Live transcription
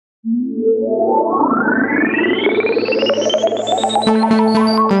Cell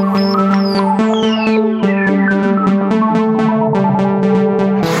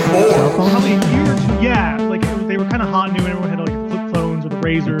phones? Probably a year or two. Yeah, like they were kind of hot new, and everyone had like flip phones or the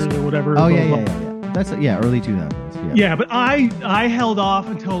Razors or whatever. Oh blah, yeah, blah, yeah, blah. yeah, yeah. That's early 2000s. Yeah, but I held off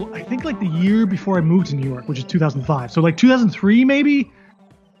until I think like the year before I moved to New York, which is 2005. So like 2003 maybe.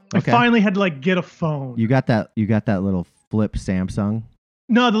 Okay. I finally had to like get a phone. You got that little flip Samsung.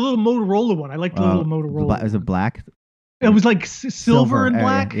 No, the little Motorola one. I like the little Motorola. Is it black? It was like silver and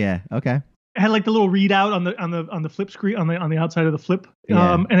black. Yeah. Okay. It had like the little readout on the flip screen on the outside of the flip.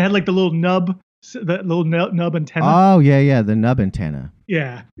 Yeah. And it had like the little nub, nub antenna. Oh yeah, the nub antenna.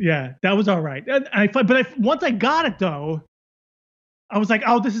 Yeah, that was all right. And once I got it though, I was like,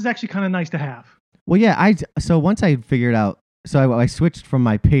 oh, this is actually kind of nice to have. Well, yeah. So once I figured out, so I switched from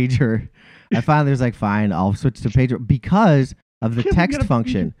my pager. I finally was like, fine, I'll switch to pager because of the text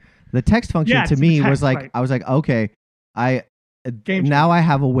function. The text function to me was like, right. I was like, okay, now I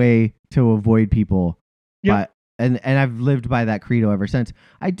have a way to avoid people. Yeah. And I've lived by that credo ever since.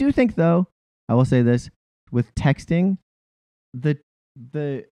 I do think though, I will say this, with texting, the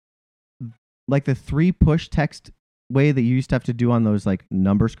 3 push text way that you used to have to do on those like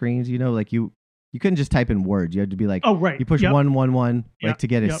number screens, like you couldn't just type in words. You had to be like, oh right, you push 111 like to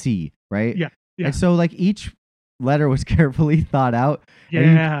get a C, right? Yeah. And so like each letter was carefully thought out.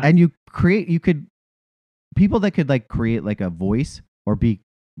 Yeah. And you could people that could like create like a voice or be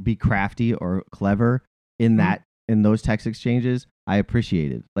crafty or clever in that in those text exchanges. I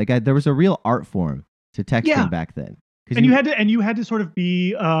appreciated. Like there was a real art form to texting back then. And you had to sort of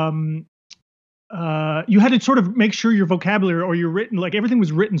be you had to sort of make sure your vocabulary or your written, like everything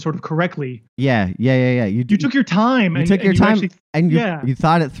was written sort of correctly. Yeah. You took your time. You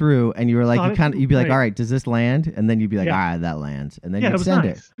thought it through, and you were like, you'd be like, all right, does this land? And then you'd be like, that lands, and then you'd send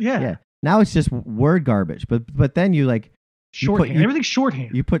it. Yeah. Now it's just word garbage, but then you like shorthand. Everything's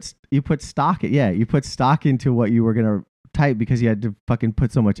shorthand. You put stock. You put stock into what you were gonna type because you had to fucking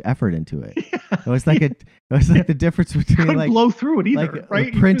put so much effort into it. It was like the difference between couldn't blow through it either, like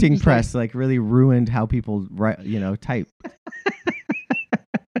right? The printing press like really ruined how people write, type.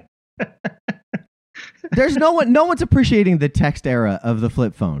 There's no one's appreciating the text era of the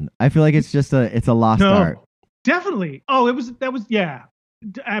flip phone. I feel like it's a lost art. Definitely. Oh, that was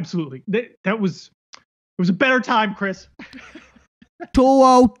absolutely. It was a better time, Chris.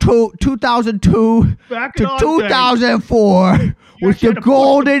 2002 Back to 2004 was the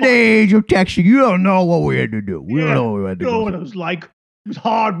golden age of texting. You don't know what we had to do. We don't know what we had to do. What it was like. It was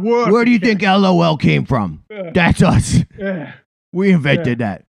hard work. Where do you think LOL came from? Yeah. That's us. Yeah. We invented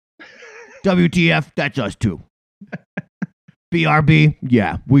that. WTF? That's us too. BRB?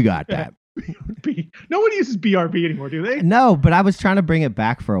 Yeah, we got that. No one uses BRB anymore, do they? No, but I was trying to bring it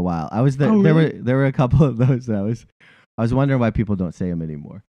back for a while. There were a couple of those that I was wondering why people don't say them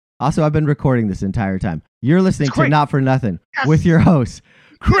anymore. Also, I've been recording this entire time. You're listening to Not For Nothing with your hosts,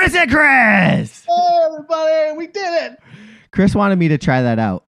 Chris and Chris. Hey, everybody, we did it. Chris wanted me to try that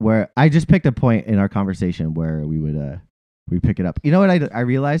out, where I just picked a point in our conversation where we pick it up. You know what I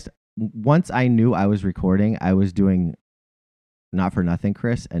realized? Once I knew I was recording, I was doing Not For Nothing,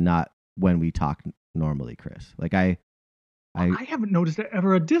 Chris, and not when we talk normally, Chris. Like I haven't noticed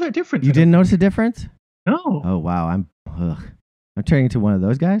ever a difference. You didn't notice a difference? No. Oh wow, I'm turning into one of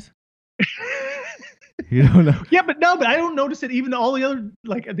those guys. You don't know? Yeah, but I don't notice it. Even all the other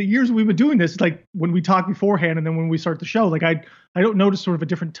the years we've been doing this, like when we talk beforehand and then when we start the show, like I don't notice sort of a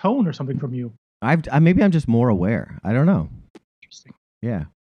different tone or something from you. Maybe I'm just more aware. I don't know. Interesting. Yeah.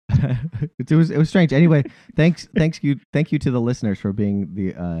 It was strange. Anyway, thank you to the listeners for being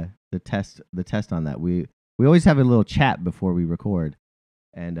the test on that. We always have a little chat before we record.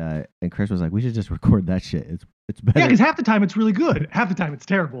 And Chris was like, we should just record that shit. It's better. Yeah, because half the time it's really good. Half the time it's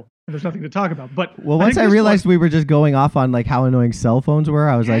terrible. And there's nothing to talk about. But once I realized we were just going off on like how annoying cell phones were,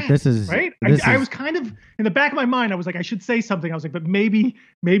 I was like, this is right. I was kind of in the back of my mind. I was like, I should say something. I was like, but maybe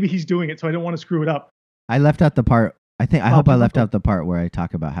he's doing it, so I don't want to screw it up. I left out the part. I hope I left out the part where I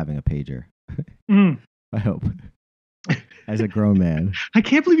talk about having a pager. I hope. As a grown man. I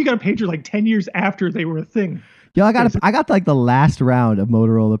can't believe you got a pager like 10 years after they were a thing. Yo, I got like the last round of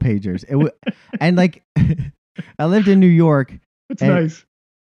Motorola pagers. And like I lived in New York. That's nice.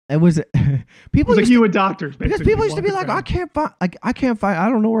 It was people like you and doctors because people used to be like, I can't find. I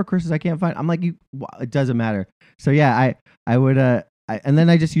don't know where Chris is. I can't find. I'm like, it doesn't matter. So yeah, I would and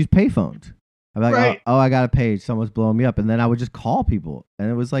then I just use payphones. I'm like, right. I got a page. Someone's blowing me up, and then I would just call people,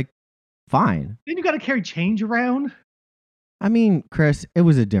 and it was like, fine. Then you got to carry change around. I mean, Chris, it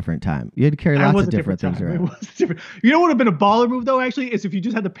was a different time. You had to carry lots of different things around. It was different. You know what would have been a baller move though, actually, is if you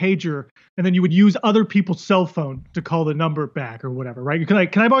just had the pager and then you would use other people's cell phone to call the number back or whatever, right? Can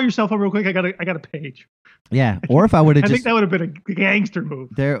I borrow your cell phone real quick? I got a page. Yeah, or if I would have I think that would have been a gangster move.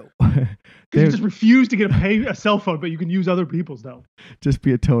 There, you just refuse to get a cell phone, but you can use other people's though. Just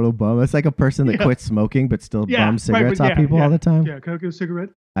be a total bum. It's like a person that quits smoking but still bums cigarettes off people all the time. Yeah, can I get a cigarette?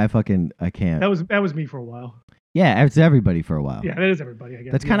 I can't. That was me for a while. Yeah, it's everybody for a while. Yeah, that is everybody, I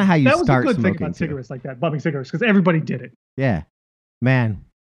guess. That's kind of how you start smoking. That was a good thing about cigarettes like that, bumming cigarettes, because everybody did it. Yeah. Man,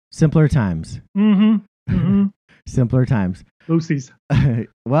 simpler times. Mm-hmm. Mm-hmm. Simpler times. Lucy's.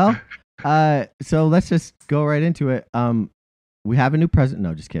 Well, so let's just go right into it. We have a new president.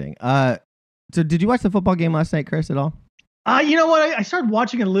 No, just kidding. So did you watch the football game last night, Chris, at all? You know what? I started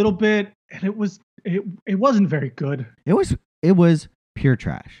watching a little bit, and it wasn't very good. It was pure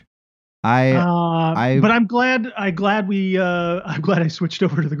trash. But I'm glad I switched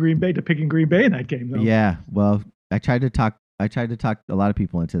over to picking Green Bay in that game though. Yeah, well, I tried to talk a lot of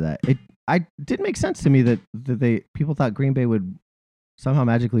people into that. It didn't make sense to me that people thought Green Bay would somehow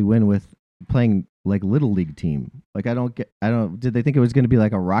magically win with playing like little league team. Like did they think it was going to be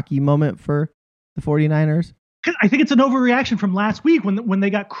like a Rocky moment for the 49ers? I think it's an overreaction from last week when they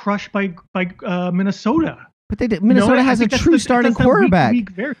got crushed by Minnesota. But Minnesota has a true starting quarterback.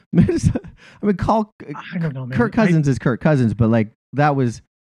 Minnesota, I mean, I don't know, man. Kirk Cousins is Kirk Cousins, but like that was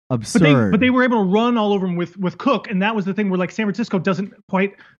absurd. But they were able to run all over him with Cook, and that was the thing where like San Francisco doesn't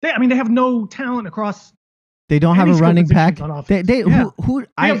quite. They have no talent across. They don't have a running back. They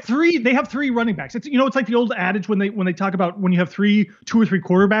have three. They have three running backs. It's it's like the old adage when they talk about when you have two or three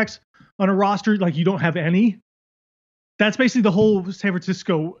quarterbacks on a roster, like you don't have any. That's basically the whole San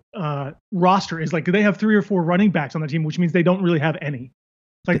Francisco roster is like they have 3 or 4 running backs on the team, which means they don't really have any.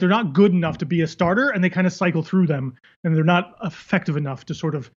 Like they're not good enough to be a starter, and they kind of cycle through them, and they're not effective enough to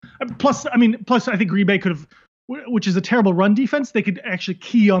sort of. Plus, I think Green Bay could have, which is a terrible run defense. They could actually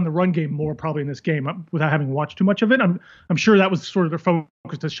key on the run game more probably in this game without having watched too much of it. I'm sure that was sort of their focus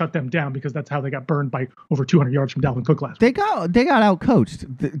to shut them down because that's how they got burned by over 200 yards from Dalvin Cook last week. They got out coached.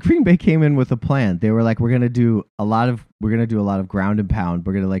 Green Bay came in with a plan. They were like, we're gonna do a lot of ground and pound.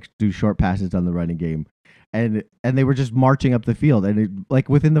 We're gonna like do short passes on the running game. And they were just marching up the field, and like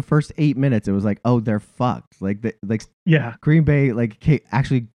within the first 8 minutes, it was like, oh, they're fucked. Green Bay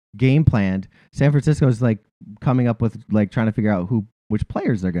actually game planned. San Francisco is like coming up with like trying to figure out which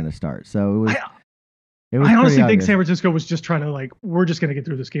players they're going to start. So it was. I honestly think San Francisco was just trying to like, we're just going to get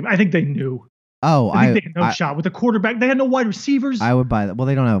through this game. I think they knew. Oh, I think they had no shot with the quarterback. They had no wide receivers. I would buy that. Well,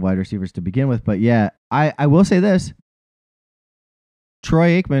 they don't have wide receivers to begin with, but yeah, I will say this: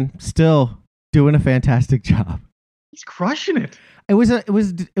 Troy Aikman still doing a fantastic job. He's crushing it. It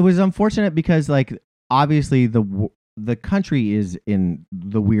was unfortunate because like obviously the country is in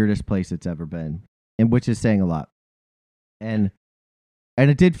the weirdest place it's ever been, and which is saying a lot. And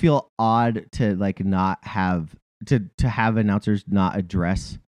it did feel odd to like not have to have announcers not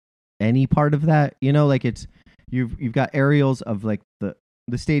address any part of that. Like it's you've got aerials of like the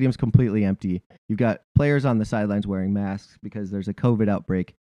stadium's completely empty. You've got players on the sidelines wearing masks because there's a COVID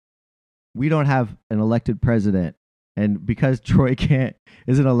outbreak. We don't have an elected president, and because Troy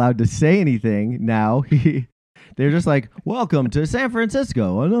isn't allowed to say anything now, they're just like, welcome to San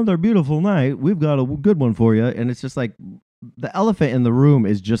Francisco, another beautiful night. We've got a good one for you. And it's just like the elephant in the room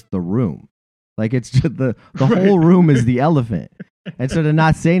is just the room. Like it's just the whole room is the elephant. And so to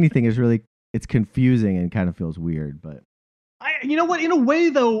not say anything is really, it's confusing and kind of feels weird. But you know what, in a way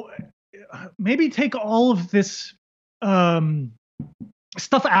though, maybe take all of this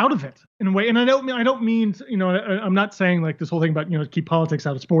stuff out of it in a way. And I don't mean, I'm not saying like this whole thing about, keep politics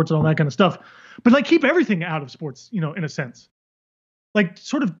out of sports and all that kind of stuff, but like keep everything out of sports, in a sense. Like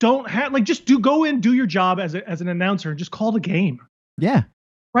sort of don't have, like just go in, do your job as an announcer and just call the game. Yeah.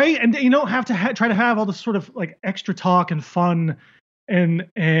 Right. And you don't have to try to have all this sort of like extra talk and fun and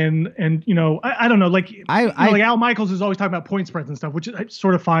I don't know, like, like Al Michaels is always talking about point spreads and stuff, which is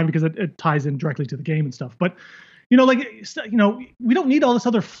sort of fine because it ties in directly to the game and stuff. But we don't need all this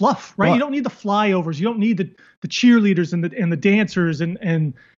other fluff, right? Well, you don't need the flyovers. You don't need the cheerleaders and the dancers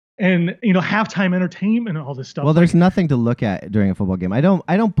and halftime entertainment and all this stuff. Well, there's nothing to look at during a football game. I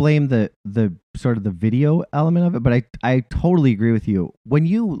don't blame the sort of the video element of it, but I totally agree with you. When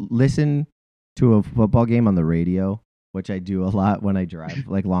you listen to a football game on the radio, which I do a lot when I drive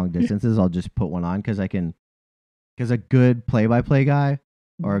like long distances, I'll just put one on because a good play-by-play guy.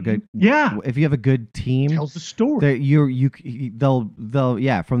 Or a good, if you have a good team, tells the story. They'll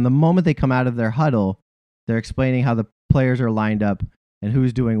from the moment they come out of their huddle, they're explaining how the players are lined up and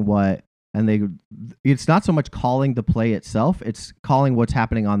who's doing what, and it's not so much calling the play itself, it's calling what's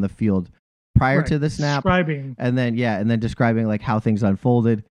happening on the field prior to the snap, describing, and then describing like how things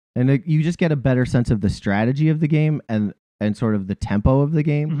unfolded, and you just get a better sense of the strategy of the game and sort of the tempo of the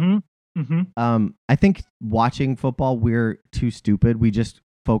game. I think watching football, we're too stupid. We just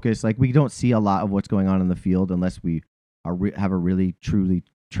focus, like, we don't see a lot of what's going on in the field unless we have a really truly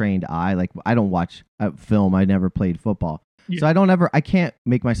trained eye. Like, I don't watch film. I never played football. So I can't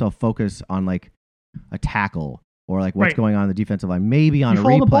make myself focus on like a tackle or like what's going on in the defensive line. Maybe on a replay. You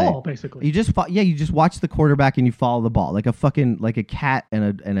follow the ball, basically. You just watch the quarterback and you follow the ball like a cat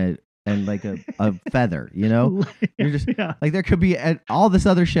and like a feather, you know? You're just like, there could be all this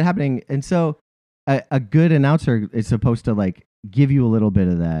other shit happening. And so a good announcer is supposed to like give you a little bit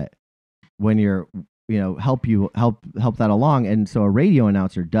of that when you're, help that along. And so a radio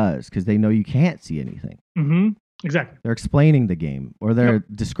announcer does, because they know you can't see anything. Exactly. They're explaining the game or they're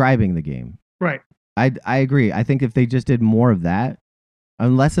describing the game. Right. I agree. I think if they just did more of that,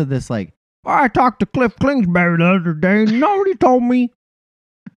 and less of this like, I talked to Cliff Kingsbury the other day, and you know what he told me?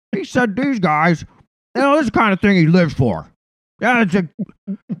 He said these guys, this is the kind of thing he lives for. Yeah,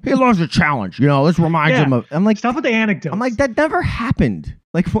 he loves a challenge. This reminds him of. I'm like, stop with the anecdotes. I'm like, that never happened.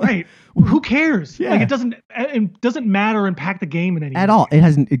 Like, what? Right? Who cares? Yeah. Like, it doesn't matter and pack the game in any at way. all.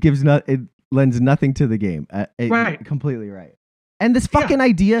 It lends nothing to the game. Right. Completely right. And this fucking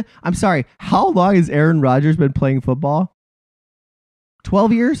idea. I'm sorry. How long has Aaron Rodgers been playing football?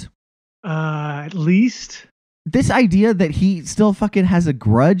 12 years. At least. This idea that he still fucking has a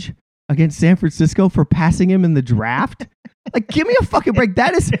grudge against San Francisco for passing him in the draft. Like, give me a fucking break.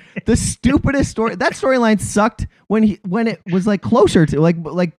 That is the stupidest story. That storyline sucked when it was like closer to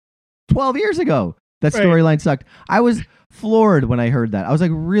like 12 years ago. That storyline sucked. I was floored when I heard that. I was like,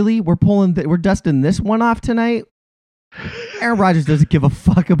 really? We're dusting this one off tonight? Aaron Rodgers doesn't give a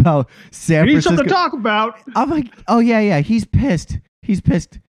fuck about San Francisco. We need something to talk about. I'm like, oh yeah. He's pissed.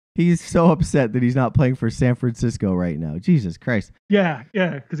 He's so upset that he's not playing for San Francisco right now. Jesus Christ. Yeah,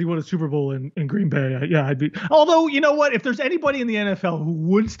 because he won a Super Bowl in Green Bay. I'd be. Although, you know what? If there's anybody in the NFL who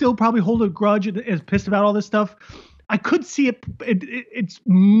would still probably hold a grudge and is pissed about all this stuff, I could see it. It's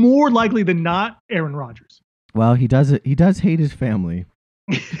more likely than not Aaron Rodgers. Well, he does hate his family.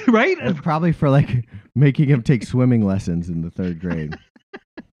 Right? Probably for like making him take swimming lessons in the 3rd grade.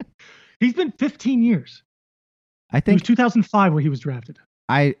 He's been 15 years. I think it was 2005 when he was drafted.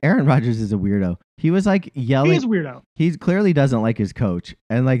 Aaron Rodgers is a weirdo. He was like yelling. He is a weirdo. He clearly doesn't like his coach,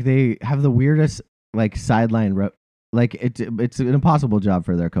 and like they have the weirdest like sideline. Like it's an impossible job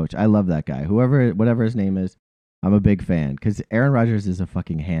for their coach. I love that guy. Whatever his name is, I'm a big fan because Aaron Rodgers is a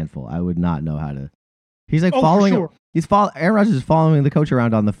fucking handful. I would not know how to. He's like following. For sure. Aaron Rodgers is following the coach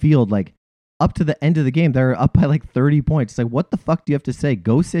around on the field, like up to the end of the game. They're up by like 30 points. It's like, what the fuck do you have to say?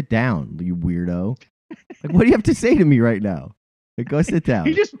 Go sit down, you weirdo. Like, what do you have to say to me right now? Like, go sit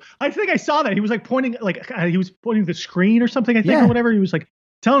down. I think I saw that. He was like pointing, he was pointing the screen or something, I think, or whatever. He was like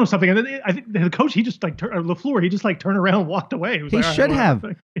telling him something. And then I think the coach, he just like, LaFleur, he just like turned around and walked away. He should have.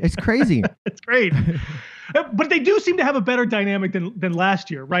 It's crazy. It's great. But they do seem to have a better dynamic than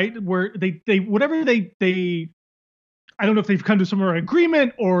last year, right? Where they whatever they I don't know if they've come to some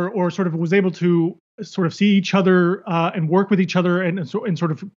agreement or sort of was able to sort of see each other and work with each other and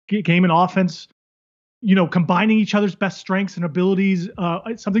sort of game and offense, combining each other's best strengths and abilities.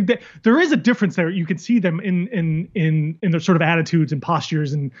 Something that there is a difference there. You can see them in their sort of attitudes and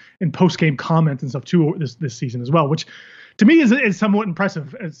postures and post game comments and stuff too this season as well, which to me is somewhat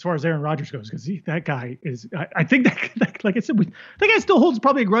impressive as far as Aaron Rodgers goes, because that guy is. I think that like I said, that guy still holds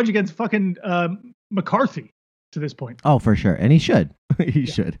probably a grudge against fucking McCarthy to this point. Oh, for sure. And he should. He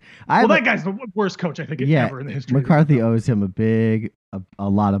should. That guy's the worst coach, I think, ever in the history. McCarthy owes him a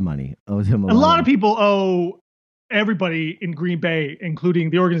lot of money. Owes him a lot of people owe everybody in Green Bay, including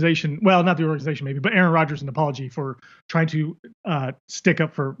the organization. Well, not the organization, maybe, but Aaron Rodgers an apology for trying to stick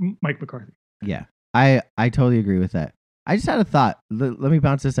up for Mike McCarthy. Yeah, I totally agree with that. I just had a thought. Let me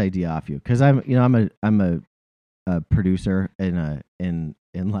bounce this idea off you, because I'm a producer in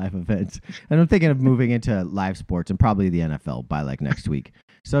live events, and I'm thinking of moving into live sports and probably the NFL by like next week.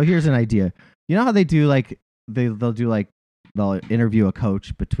 So here's an idea. You know how they do like they'll interview a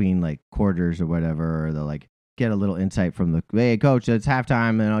coach between like quarters or whatever, or they'll like get a little insight from the, hey coach, it's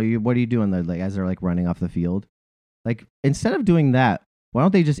halftime, and what are you doing? They're like, as they're like running off the field. Like, instead of doing that, why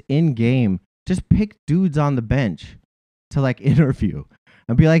don't they just in game just pick dudes on the bench to like interview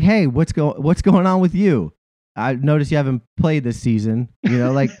and be like, hey, what's going on with you? I noticed you haven't played this season.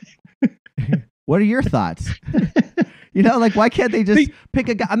 Like, what are your thoughts? Like, why can't they just pick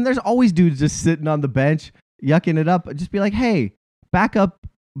a guy? I mean, there's always dudes just sitting on the bench, yucking it up. Just be like, hey, backup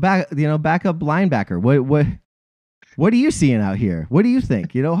backup linebacker. What are you seeing out here? What do you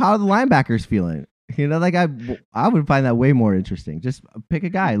think? How are the linebackers feeling? Like I would find that way more interesting. Just pick a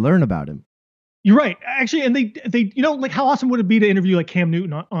guy, learn about him. You're right, actually, and they like how awesome would it be to interview like Cam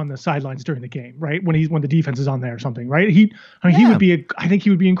Newton on the sidelines during the game, right? When the defense is on there or something, right? He would be I think he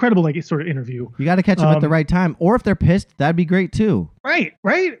would be incredible, like sort of interview. You got to catch him at the right time, or if they're pissed, that'd be great too. Right.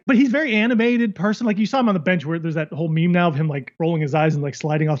 But he's very animated person. Like you saw him on the bench where there's that whole meme now of him like rolling his eyes and like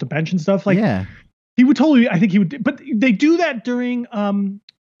sliding off the bench and stuff. Like he would totally. I think he would. But they do that during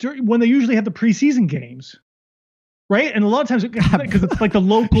when they usually have the preseason games. Right, and a lot of times because it's like the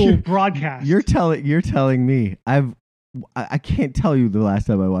local broadcast. You're telling me I can't tell you the last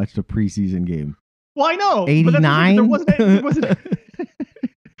time I watched a preseason game. Well, I know 89. There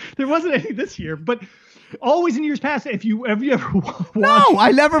wasn't any this year, but always in years past, have you ever watched? No,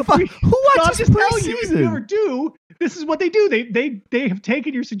 I never. Who watches preseason? If you ever do, this is what they do. They have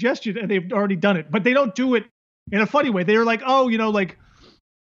taken your suggestion and they've already done it, but they don't do it in a funny way. They're like, like.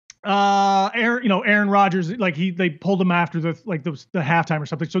 Aaron Rodgers, like they pulled him after the halftime or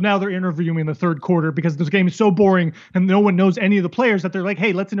something. So now they're interviewing in the third quarter because this game is so boring and no one knows any of the players that they're like,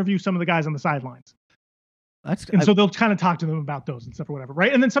 hey, let's interview some of the guys on the sidelines. So they'll kind of talk to them about those and stuff or whatever,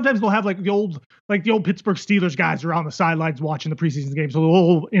 right? And then sometimes they'll have like the old Pittsburgh Steelers guys are on the sidelines watching the preseason game, so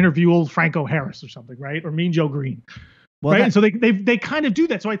they'll interview old Franco Harris or something, right? Or Mean Joe Green, right? And so they kind of do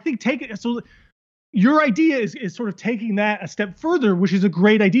that. So I think your idea is sort of taking that a step further, which is a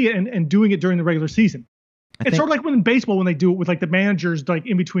great idea, and doing it during the regular season. It's sort of like when in baseball, when they do it with like the managers like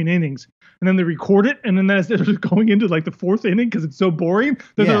in between innings, and then they record it, and then as they're going into like the fourth inning because it's so boring,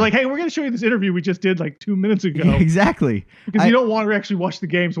 they're like, "Hey, we're going to show you this interview we just did like 2 minutes ago." Yeah, exactly. Because you don't want to actually watch the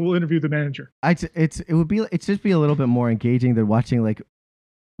game, so we'll interview the manager. It's just be a little bit more engaging than watching like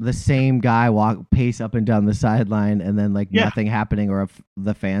the same guy pace up and down the sideline and then like nothing happening, or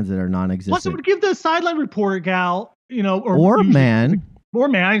the fans that are non-existent. Plus, it would give the sideline reporter gal, or man.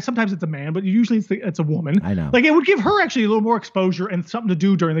 Sometimes it's a man, but usually it's a woman. I know. Like it would give her actually a little more exposure and something to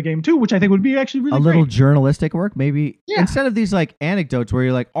do during the game too, which I think would be actually really little journalistic work, maybe. Yeah. Instead of these like anecdotes where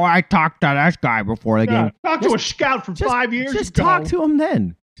you're like, "Oh, I talked to this guy before the game." Talk to a scout from 5 years. Just talk to him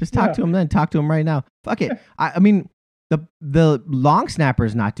then. Talk to him right now. Fuck it. I mean. The long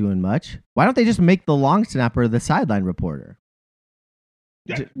snapper's not doing much. Why don't they just make the long snapper the sideline reporter?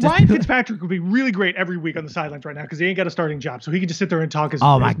 Ryan Fitzpatrick would be really great every week on the sidelines right now because he ain't got a starting job, so he can just sit there and talk.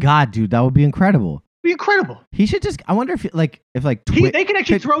 My god, dude, that would be incredible. Be incredible. He should just. I wonder if they can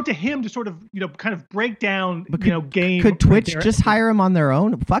actually throw to him to sort of kind of break down game. Could Twitch just hire him on their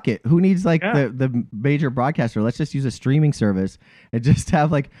own? Fuck it. Who needs the major broadcaster? Let's just use a streaming service and just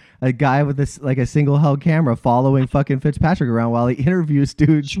have like a guy with this like a single held camera following fucking Fitzpatrick around while he interviews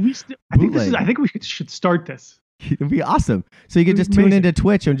dudes. I think we should start this. It'd be awesome. So you could just tune into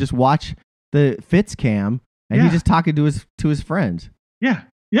Twitch and just watch the Fitz cam and he's just talking to his friends. Yeah.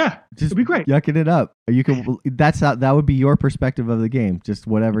 Yeah, just it'd be great. Yucking it up. You can. That would be your perspective of the game. Just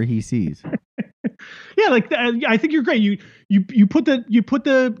whatever he sees. Yeah, like I think you're great. You put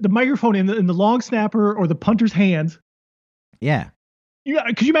the microphone in the long snapper or the punter's hands. Yeah. Yeah.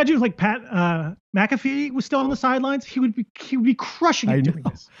 Could you imagine if like Pat McAfee was still on the sidelines? He would be crushing it doing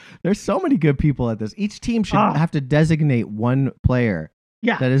this. There's so many good people at this. Each team should have to designate one player.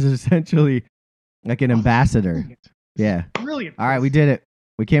 Yeah. That is essentially like an ambassador. Brilliant. Yeah. Brilliant. All right, we did it.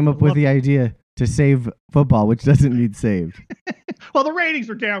 We came up with the idea to save football, which doesn't need saved. Well, the ratings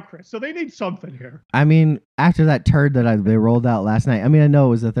are down, Chris, so they need something here. I mean, after that turd that they rolled out last night, I mean, I know it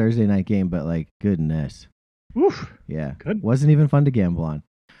was a Thursday night game, but like, goodness. Oof. Yeah. Good. Wasn't even fun to gamble on.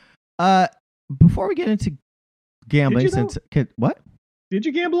 Before we get into gambling, what? Did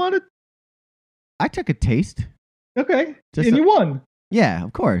you gamble on it? I took a taste. Okay. And you won. Yeah,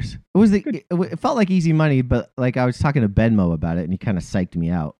 of course. It felt like easy money, but like I was talking to Benmo about it, and he kind of psyched me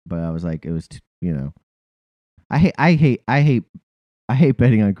out. But I was like, it was, I hate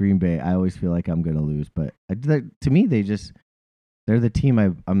betting on Green Bay. I always feel like I'm gonna lose, but to me, they're the team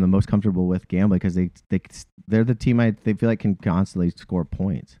I'm the most comfortable with gambling because they're the team they feel like can constantly score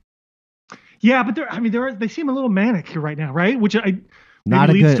points. Yeah, but they seem a little manic here right now, right? Which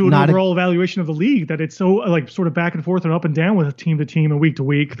leads to an overall evaluation of the league that it's so like sort of back and forth and up and down with team to team and week to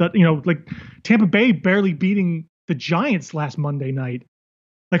week that like Tampa Bay barely beating the Giants last Monday night.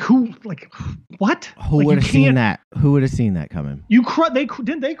 Like what? Who would have seen that? Who would have seen that coming?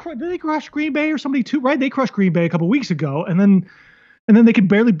 Did they crush Green Bay or somebody too? Right? They crushed Green Bay a couple weeks ago, and then they could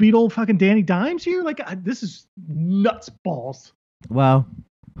barely beat old fucking Danny Dimes here. Like this is nuts balls. Well,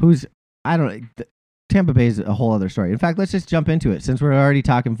 I don't. Tampa Bay is a whole other story. In fact, let's just jump into it since we're already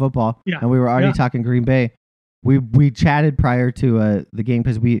talking football and we were already talking Green Bay. we chatted prior to the game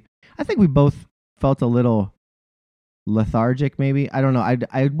because I think we both felt a little lethargic. Maybe I don't know.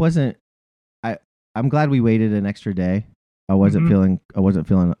 I wasn't. I'm glad we waited an extra day. I wasn't feeling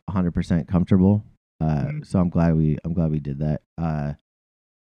 100% comfortable. So I'm glad we did that.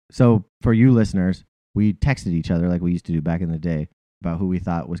 So for you listeners, we texted each other like we used to do back in the day about who we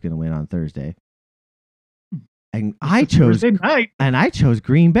thought was going to win on Thursday. And I chose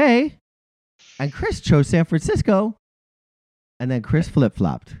Green Bay, and Chris chose San Francisco, and then Chris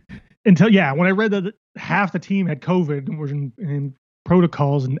flip-flopped. When I read that half the team had COVID and was in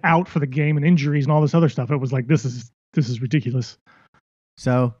protocols and out for the game and injuries and all this other stuff, it was like, this is ridiculous.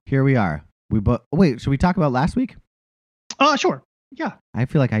 So here we are. Wait, should we talk about last week? Sure. Yeah. I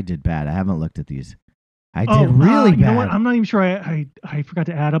feel like I did bad. I haven't looked at these. I did really bad. You know what? I'm not even sure I forgot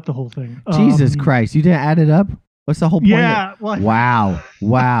to add up the whole thing. Jesus Christ. You didn't add it up? What's the whole point? Yeah. Wow.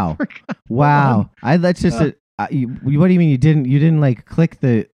 Let's just, what do you mean you didn't like click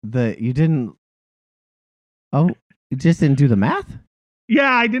you didn't, you just didn't do the math?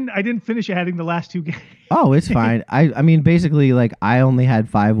 Yeah, I didn't finish adding the last two games. Oh, it's fine. I mean, basically, like, I only had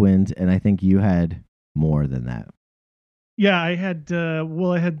 5 wins, and I think you had more than that. Yeah, I had. I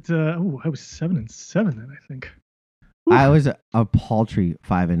was 7-7 then, I think. Oof. I was a paltry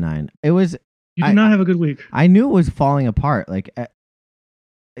 5-9. It was. You did not have a good week. I knew it was falling apart. Like,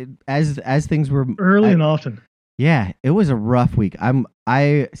 as things were early and often. Yeah, it was a rough week.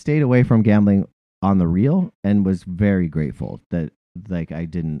 I stayed away from gambling on the real and was very grateful that like I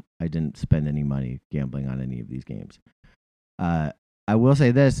didn't spend any money gambling on any of these games. I will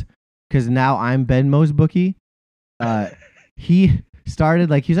say this because now I'm Benmo's bookie. He started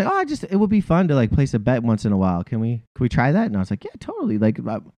like he's like, it would be fun to like place a bet once in a while. Can we try that? And I was like, yeah, totally. Like,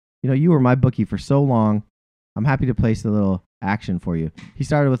 you were my bookie for so long. I'm happy to place a little action for you. He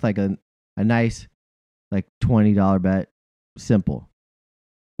started with like a nice like $20 bet, simple.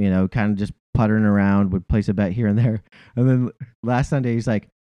 Kind of just puttering around, would place a bet here and there. And then last Sunday, he's like,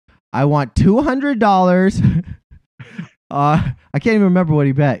 I want $200. I can't even remember what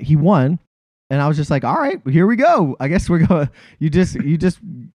he bet. He won. And I was just like, all right, here we go. I guess we're going. You just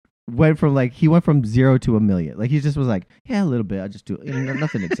went from like, he went from 0 to $1 million. Like he just was like, yeah, a little bit. I just do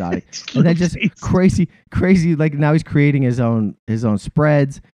nothing exotic. And then just crazy. Like now he's creating his own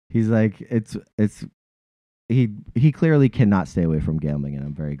spreads. He's like, he clearly cannot stay away from gambling, and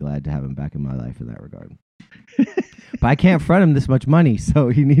I'm very glad to have him back in my life in that regard. But I can't front him this much money, so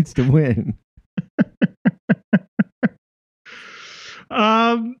he needs to win.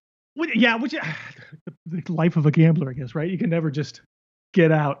 The life of a gambler, I guess, right? You can never just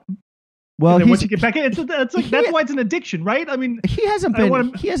get out. Well, once you get back in, it's like that's why it's an addiction, right? I mean, he hasn't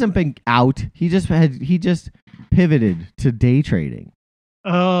been out. He just pivoted to day trading.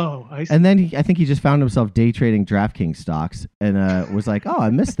 Oh, I see. And then I think he just found himself day trading DraftKings stocks and was like, "Oh,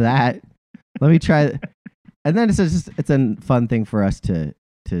 I missed that. Let me try." And then it's a fun thing for us to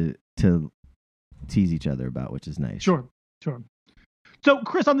tease each other about, which is nice. Sure. So,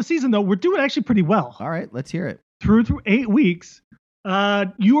 Chris, on the season though, we're doing actually pretty well. All right, let's hear it. Through 8 weeks,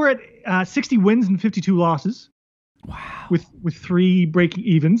 you were at 60 wins and 52 losses. Wow. With 3 breaking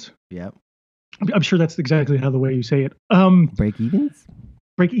evens. Yep. I'm sure that's exactly how the way you say it. Break evens.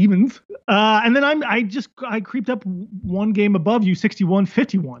 And then I creeped up 1 game above you,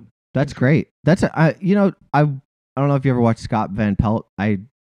 61-51. That's great. That's I don't know if you ever watched Scott Van Pelt. I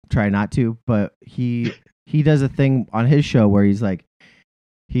try not to, but he does a thing on his show where he's like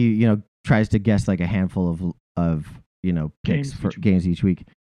he tries to guess like a handful of picks for games each week,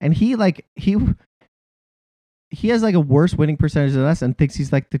 and he has like a worse winning percentage than us and thinks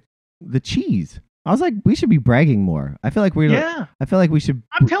he's like the cheese. I was like, we should be bragging more. I feel like I feel like we should.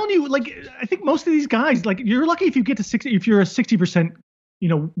 I'm telling you, like, I think most of these guys, like, you're lucky if you get to 60. If you're a 60%,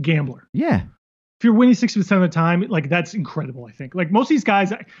 gambler. Yeah. If you're winning 60% of the time, like, that's incredible. I think, like, most of these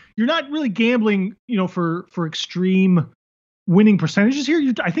guys, you're not really gambling, for extreme winning percentages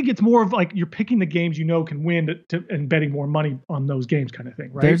here. I think it's more of like you're picking the games can win and betting more money on those games, kind of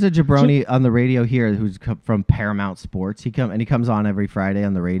thing. Right. There's a jabroni on the radio here who's from Paramount Sports. He comes on every Friday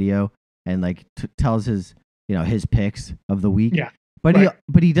on the radio. And like tells his picks of the week. Yeah. But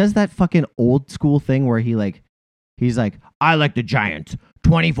he does that fucking old school thing where he's like, I like the Giants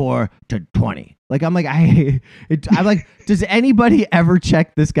 24-20. Like I'm like, does anybody ever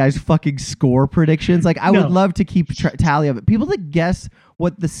check this guy's fucking score predictions? Like I would love to keep tally of it. People that guess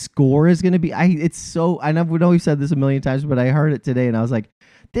what the score is going to be. I know we've said this a million times, but I heard it today and I was like,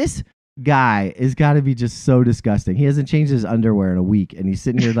 this guy is got to be just so disgusting. He hasn't changed his underwear in a week, and he's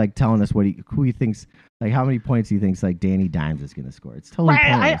sitting here like telling us who he thinks, like how many points he thinks like Danny Dimes is going to score. It's totally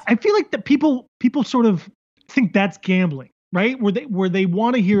pointless. I feel like that people sort of think that's gambling, right? Where they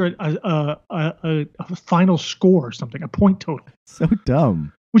want to hear a final score or something, a point total. So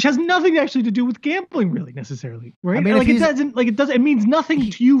dumb. Which has nothing actually to do with gambling, really, necessarily, right? I mean, it means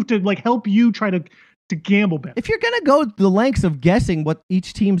nothing to you to like help you try to gamble better. If you're gonna go the lengths of guessing what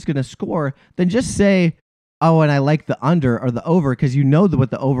each team's gonna score, then just say, "Oh, and I like the under or the over," because you know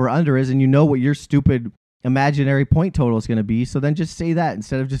what the over under is, and you know what your stupid imaginary point total is gonna be. So then just say that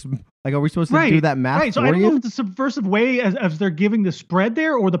instead of just like, are we supposed to do that math? Right. So I don't know if it's a subversive way as they're giving the spread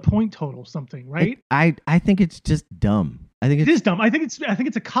there or the point total something, right? I think it's just dumb. I think it is dumb. I think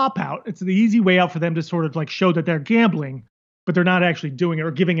it's a cop out. It's the easy way out for them to sort of like show that they're gambling, but they're not actually doing it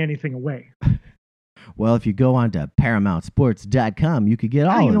or giving anything away. Well, if you go on to ParamountSports.com, you could get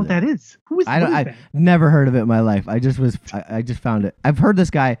all of it. I don't know what that is. What is that? I've never heard of it in my life. I just found it. I've heard this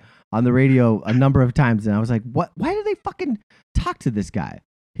guy on the radio a number of times, and I was like, what? Why do they fucking talk to this guy?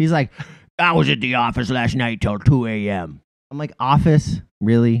 He's like, I was at the office last night till 2 a.m. I'm like, office?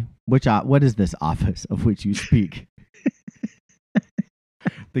 Really? What is this office of which you speak?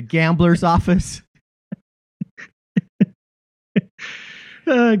 The gambler's office?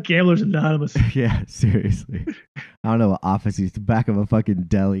 Gamblers Anonymous. Yeah, seriously. I don't know what office he's the back of a fucking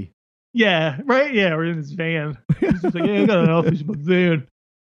deli. Yeah, right? Yeah, or in his van. He's just like, I got an office in my van.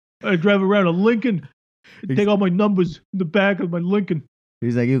 I drive around a Lincoln and take all my numbers in the back of my Lincoln.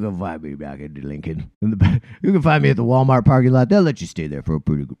 He's like, you can find me back in the Lincoln. In the back. You can find me at the Walmart parking lot. They'll let you stay there for a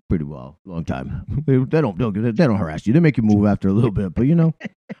pretty long time. They don't harass you. They make you move after a little bit, but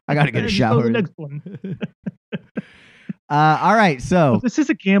I got to get a shower. The next one. All right, so this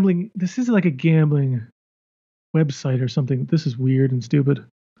is like a gambling website or something. This is weird and stupid.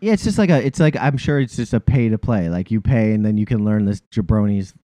 Yeah, it's just I'm sure it's just a pay to play. Like you pay and then you can learn this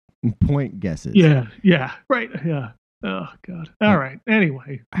jabroni's point guesses. Yeah, right. Yeah. Oh God. All right.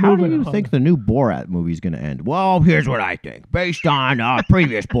 Anyway, how do you think the new Borat movie is going to end? Well, here's what I think. Based on a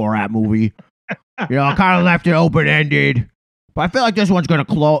previous Borat movie, I kind of left it open ended. But I feel like this one's going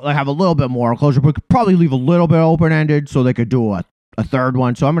to have a little bit more closure, but could probably leave a little bit open-ended so they could do a third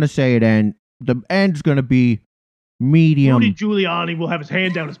one. So I'm going to say the end's going to be medium. Rudy Giuliani will have his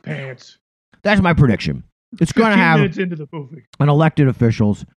hand down his pants. That's my prediction. It's going to have 15 minutes into the movie. An elected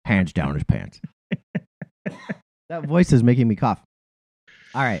official's hands down his pants. That voice is making me cough.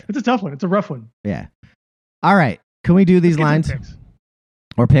 All right. It's a tough one. It's a rough one. Yeah. All right. Can we do these lines?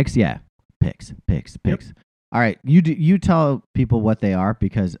 Or picks? Yeah. Picks. Yep. All right, you tell people what they are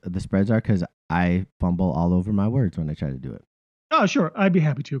because the spreads are because I fumble all over my words when I try to do it. Oh, sure. I'd be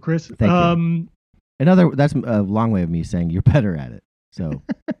happy to, Chris. Thank you. That's a long way of me saying you're better at it. So,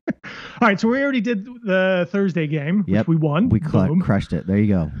 all right. So we already did the Thursday game, which we won. We crushed it. There you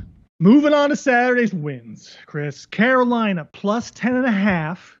go. Moving on to Saturday's wins, Chris. Carolina plus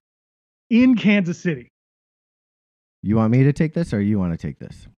 10.5 in Kansas City. You want me to take this or you want to take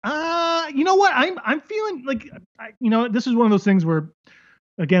this? You know what? I'm feeling like, this is one of those things where,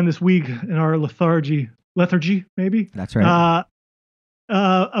 again, this week in our lethargy, maybe. That's right.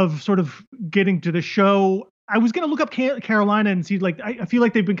 Of sort of getting to the show. I was going to look up Carolina and see, like, I feel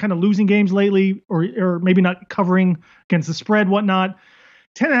like they've been kind of losing games lately or maybe not covering against the spread, whatnot.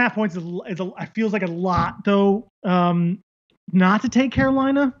 10.5 points I feels like a lot, though, not to take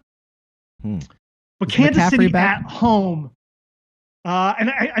Carolina. But is Kansas City back at home. And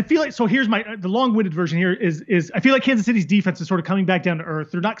I feel like, so here's the long-winded version here is I feel like Kansas City's defense is sort of coming back down to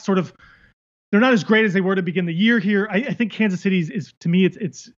earth. They're not as great as they were to begin the year here. I think Kansas City's is, to me,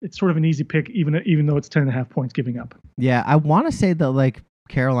 it's sort of an easy pick, even though it's 10.5 points giving up. Yeah, I want to say that like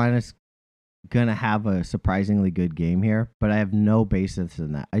Carolina's gonna have a surprisingly good game here, but I have no basis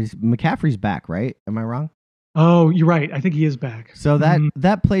in that. McCaffrey's back, right? Am I wrong? Oh, you're right. I think he is back. So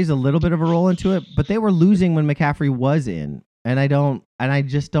that plays a little bit of a role into it, but they were losing when McCaffrey was in. And I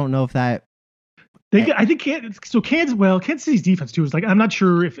just don't know if that. I think Kansas City's defense too is like, I'm not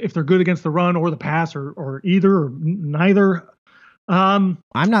sure if they're good against the run or the pass or either or neither. I'm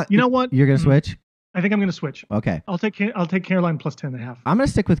not. You know what? You're gonna switch. I think I'm gonna switch. Okay. I'll take Carolina plus 10.5. I'm gonna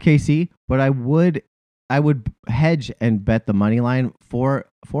stick with KC, but I would hedge and bet the money line for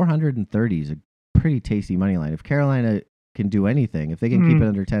 430 is a pretty tasty money line. If Carolina can do anything, if they can keep it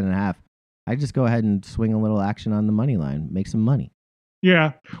under 10.5. I just go ahead and swing a little action on the money line, make some money.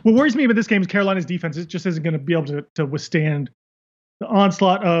 Yeah. What worries me about this game is Carolina's defense. It just isn't going to be able to withstand the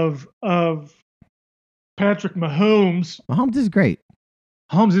onslaught of Patrick Mahomes. Mahomes is great.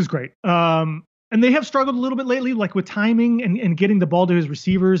 And they have struggled a little bit lately, like with timing and getting the ball to his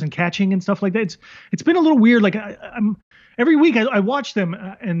receivers and catching and stuff like that. It's been a little weird. Like I'm every week I watch them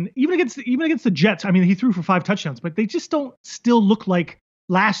and even against the Jets. I mean, he threw for 5 touchdowns, but they just don't still look like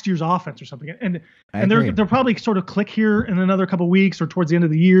last year's offense or something. And they'll probably sort of click here in another couple of weeks or towards the end of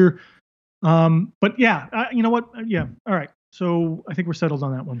the year. But yeah, you know what? Yeah. All right. So I think we're settled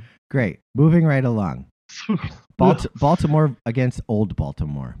on that one. Great. Moving right along. Baltimore against old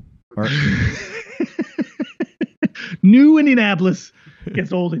Baltimore. Or New Indianapolis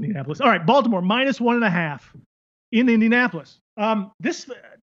against old Indianapolis. All right. Baltimore -1.5 in Indianapolis. This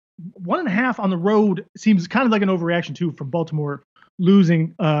 1.5 on the road seems kind of like an overreaction too from Baltimore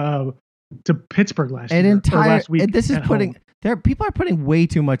losing to Pittsburgh last week. This is putting people are putting way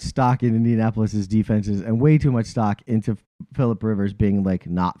too much stock in Indianapolis's defenses and way too much stock into Phillip Rivers being like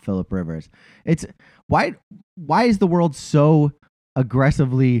not Phillip Rivers. It's why is the world so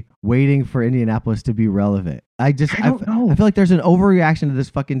aggressively waiting for Indianapolis to be relevant? I don't know. I feel like there's an overreaction to this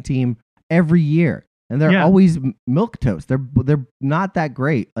fucking team every year. And they're always milquetoast. They're not that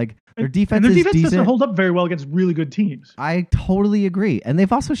great. Like their defense doesn't hold up very well against really good teams. I totally agree. And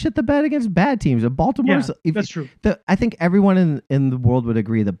they've also shit the bed against bad teams. And Baltimore's that's true. I think everyone in the world would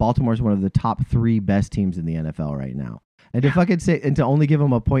agree that Baltimore's one of the top 3 best teams in the NFL right now. And if I could say to only give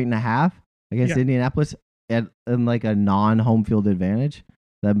them a 1.5 against Indianapolis in like a non-home field advantage,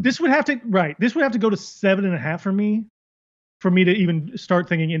 this would have to go to 7.5 for me to even start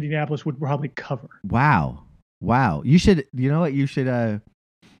thinking Indianapolis would probably cover. Wow. You should, you know what? You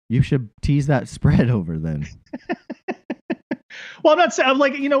should tease that spread over then. Well, I'm not saying, I'm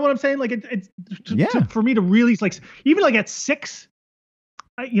like, you know what I'm saying? Like for me to really like, even like at 6,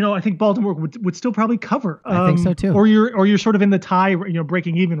 I think Baltimore would still probably cover. I think so too. Or you're sort of in the tie,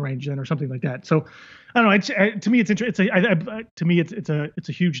 breaking even range then or something like that. So I don't know. To me, it's interesting. It's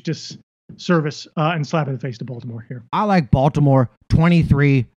a huge disservice and slap in the face to Baltimore here. I like Baltimore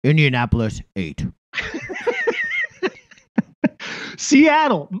 23, Indianapolis 8.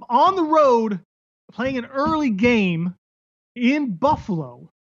 Seattle on the road playing an early game in Buffalo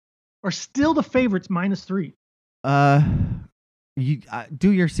are still the favorites -3. You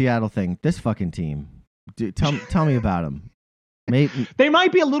do your Seattle thing. This fucking team. Tell me about them. They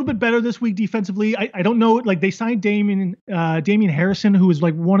might be a little bit better this week defensively. I don't know. Like they signed Damian Harrison, who is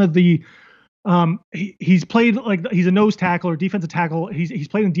like one of the he's played like he's a nose tackle or defensive tackle. He's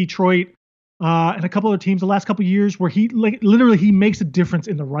played in Detroit and a couple other teams the last couple of years where he like literally he makes a difference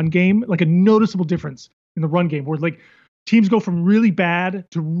in the run game, like a noticeable difference in the run game where like teams go from really bad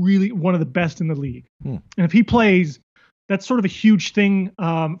to really one of the best in the league. And if he plays, that's sort of a huge thing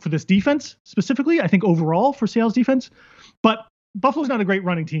for this defense specifically. I think overall for Seattle's defense, but Buffalo's not a great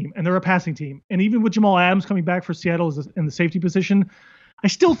running team, and they're a passing team. And even with Jamal Adams coming back for Seattle in the safety position, I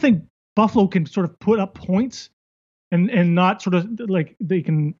still think Buffalo can sort of put up points and not sort of like they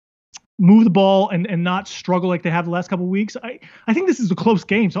can move the ball and not struggle like they have the last couple of weeks. I think this is a close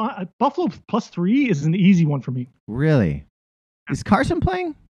game. So Buffalo +3 is an easy one for me. Really? Is Carson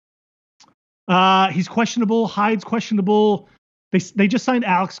playing? He's questionable. Hyde's questionable. They just signed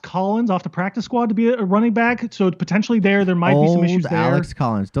Alex Collins off the practice squad to be a running back, so potentially there might be some issues there. Alex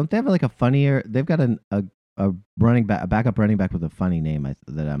Collins, don't they have like a funnier? They've got a running back, a backup running back with a funny name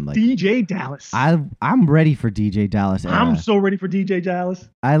that I'm like DJ Dallas. I'm ready for DJ Dallas. I'm so ready for DJ Dallas.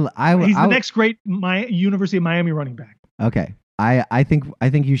 He's the next great University of Miami running back. Okay, I think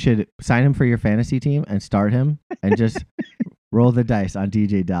you should sign him for your fantasy team and start him and just. Roll the dice on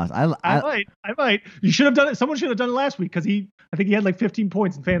DJ Dallas. I might. You should have done it. Someone should have done it last week because I think he had like 15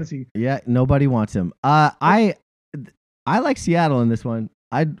 points in fantasy. Yeah, nobody wants him. I like Seattle in this one.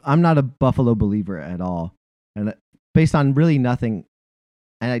 I'm not a Buffalo believer at all, and based on really nothing,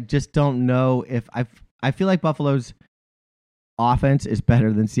 and I just don't know if I feel like Buffalo's offense is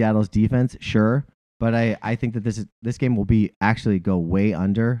better than Seattle's defense, sure, but I think that this game will be actually go way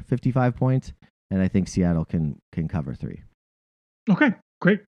under 55 points, and I think Seattle can cover 3. Okay,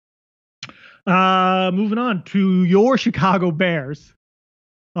 great. Moving on to your Chicago Bears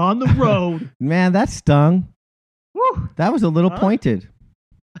on the road. Man, that stung. Woo. That was a little pointed.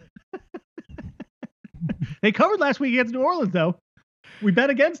 They covered last week against New Orleans, though. We bet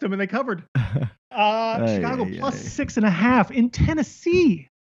against them, and they covered. Chicago +6.5 in Tennessee.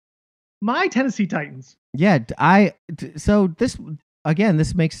 My Tennessee Titans. Yeah, so this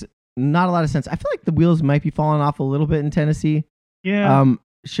makes not a lot of sense. I feel like the wheels might be falling off a little bit in Tennessee. Yeah.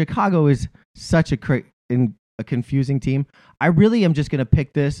 Chicago is such a confusing team. I really am just going to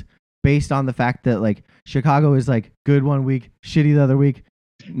pick this based on the fact that like Chicago is like good one week, shitty the other week,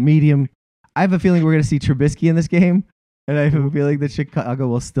 medium. I have a feeling we're going to see Trubisky in this game, and I have a feeling that Chicago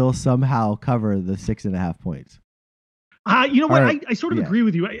will still somehow cover the 6.5 points. You know what? I sort of agree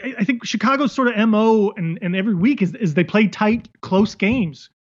with you. I think Chicago's sort of MO and every week is they play tight, close games.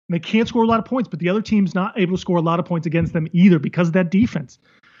 And they can't score a lot of points, but the other team's not able to score a lot of points against them either because of that defense.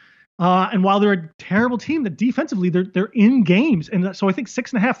 And while they're a terrible team, that defensively they're in games, and so I think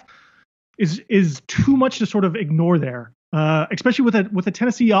 6.5 is too much to sort of ignore there, especially with a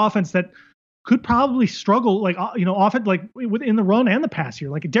Tennessee offense that could probably struggle, often like within the run and the pass here.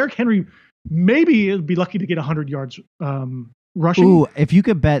 Like Derrick Henry, maybe it'd be lucky to get 100 yards rushing. Ooh, if you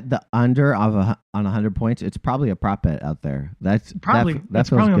could bet the under on 100 points, it's probably a prop bet out there. That's probably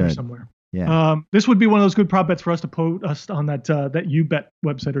good somewhere. Yeah. This would be one of those good prop bets for us to post on that YouBet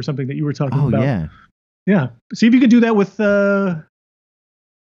website or something that you were talking about. Oh yeah. Yeah. See if you can do that with your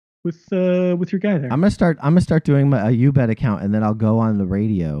guy there. I'm gonna start doing a YouBet account, and then I'll go on the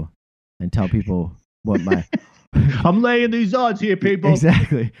radio and tell people what my I'm laying these odds here, people.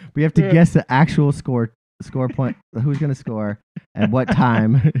 Exactly. We have to guess the actual score point, who's going to score at what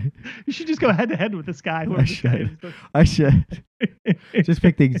time. You should just go head to head with this guy. I should. Just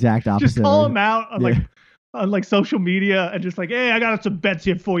pick the exact opposite. Just call him out on social media and just like, hey, I got some bets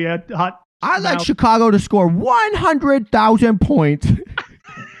here for you. I like Chicago to score 100,000 points.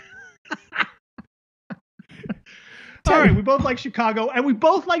 All right, we both like Chicago, and we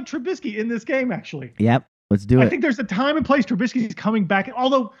both like Trubisky in this game, actually. Yep, let's do it. I think there's a time and place Trubisky's coming back.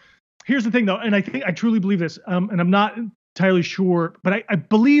 Although, here's the thing, though, and I truly believe this, and I'm not entirely sure, but I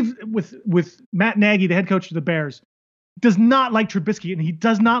believe with Matt Nagy, the head coach of the Bears, does not like Trubisky, and he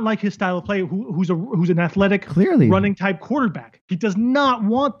does not like his style of play, who's an athletic, clearly running type quarterback. He does not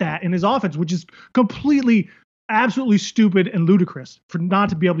want that in his offense, which is completely, absolutely stupid and ludicrous for not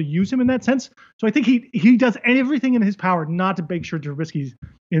to be able to use him in that sense. So I think he does everything in his power not to make sure Trubisky's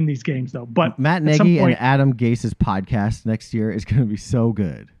in these games, though. But Matt Nagy and Adam Gase's podcast next year is going to be so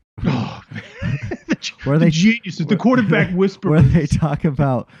good. Oh, the geniuses, the quarterback whisperers. Where they talk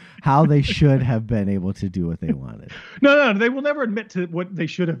about how they should have been able to do what they wanted. No, they will never admit to what they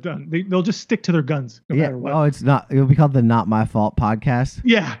should have done. They'll just stick to their guns no matter what. Oh, it'll be called the Not My Fault podcast.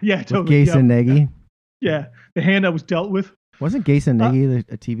 Yeah, totally. With Gase and Nagy. Yeah, the hand that was dealt with. Wasn't Gase and Nagy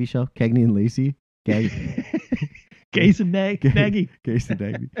a TV show? Cagney and Lacey? Gase and Nagy. Gase and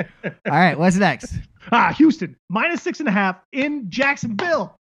Nagy. All right, what's next? Houston, -6.5 in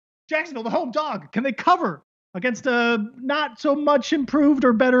Jacksonville. Jacksonville, the home dog. Can they cover against a not so much improved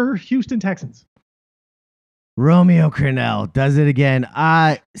or better Houston Texans? Romeo Crennel does it again.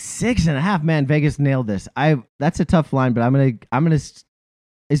 6.5. Man, Vegas nailed this. That's a tough line, but I'm gonna.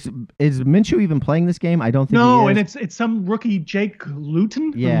 Is Minshew even playing this game? I don't think. No, he is. And it's some rookie Jake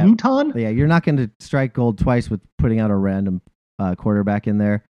Luton. Yeah, Luton. Yeah, you're not going to strike gold twice with putting out a random quarterback in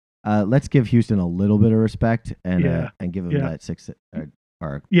there. Let's give Houston a little bit of respect and give them that 6.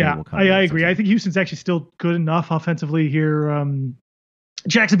 I agree. I think Houston's actually still good enough offensively here.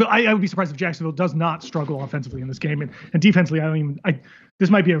 Jacksonville, I would be surprised if Jacksonville does not struggle offensively in this game, and defensively, this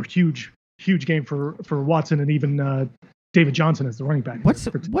might be a huge game for Watson and even David Johnson as the running back.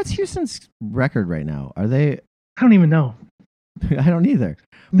 What's Houston's record right now? Are they? I don't even know. I don't either.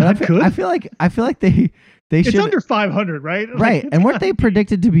 But I feel like they it's should. It's under 500, right? Right, and weren't they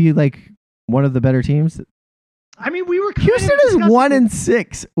predicted to be like one of the better teams? I mean, we were. Houston is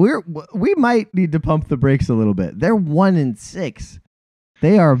 1-6. We might need to pump the brakes a little bit. They're 1-6.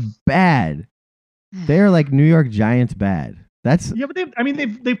 They are bad. They are like New York Giants bad. But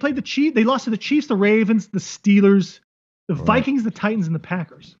they've played the Chiefs. They lost to the Chiefs, the Ravens, the Steelers, the Vikings, the Titans, and the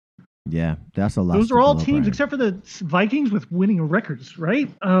Packers. Yeah, that's a lot. Those are all teams except for the Vikings with winning records, right?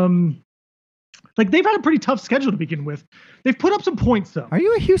 They've had a pretty tough schedule to begin with. They've put up some points, though. Are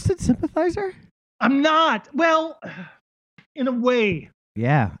you a Houston sympathizer? I'm not. Well, in a way.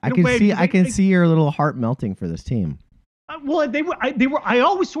 Yeah, I can see your little heart melting for this team. Well, they were. I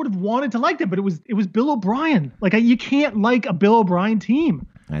always sort of wanted to like them, but it was Bill O'Brien. You can't like a Bill O'Brien team.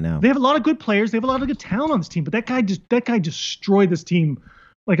 I know. They have a lot of good players. They have a lot of good talent on this team, but that guy destroyed this team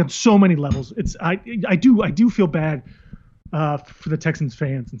on so many levels. I do feel bad for the Texans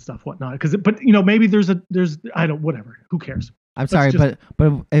fans and stuff, whatnot. But maybe there's whatever. Who cares? I'm sorry, but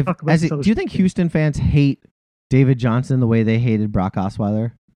do you think Houston fans hate David Johnson the way they hated Brock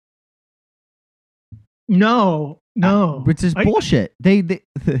Osweiler? No. Which is bullshit.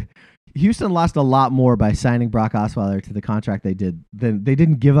 Houston lost a lot more by signing Brock Osweiler to the contract they did than they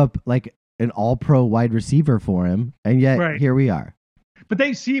didn't give up an all-pro wide receiver for him, and yet here we are. But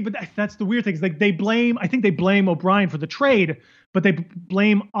that's the weird thing. Is I think they blame O'Brien for the trade, but they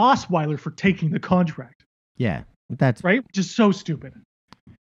blame Osweiler for taking the contract. Yeah, that's right. Just so stupid.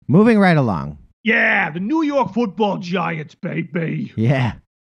 Moving right along. Yeah, the New York Football Giants, baby. Yeah.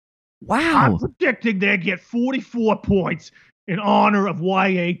 Wow. I'm predicting they get 44 points in honor of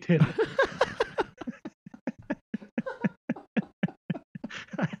Y.A. Tittle.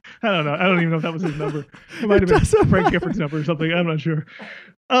 I don't know. I don't even know if that was his number. It might have been Frank Gifford's number or something. I'm not sure. It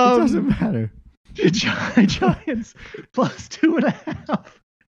doesn't matter. The Giants plus 2.5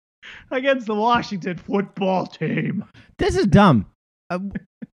 against the Washington football team. This is dumb.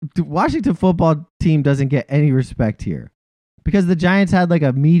 The Washington football team doesn't get any respect here because the Giants had like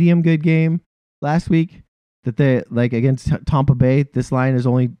a medium good game last week that they like against Tampa Bay. This line is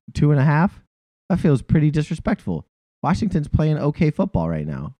only 2.5. That feels pretty disrespectful. Washington's playing okay football right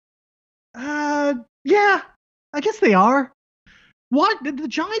now. Yeah, I guess they are. What the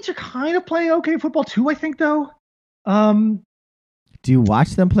Giants are kind of playing okay football too, I think though. Do you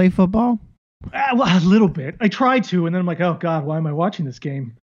watch them play football? Well, a little bit. I tried to, and then I'm like, oh God, why am I watching this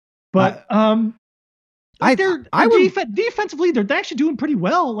game? But defensively, they're actually doing pretty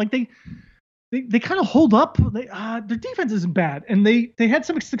well. Like they kind of hold up. Their defense isn't bad, and they had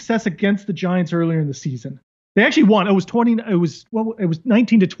some success against the Giants earlier in the season. They actually won. It was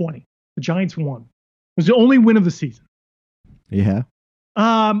 19-20. The Giants won. It was the only win of the season. Yeah.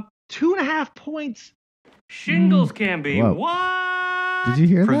 2.5 points. Shingles can be what? Did you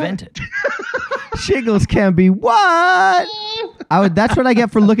hear prevented? That? Shingles can be what? That's what I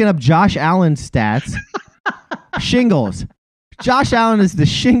get for looking up Josh Allen's stats. Shingles. Josh Allen is the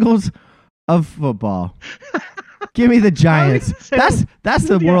shingles of football. Give me the Giants. That's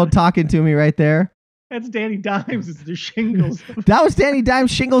the world talking to me right there. That's Danny Dimes. It's the shingles. That was Danny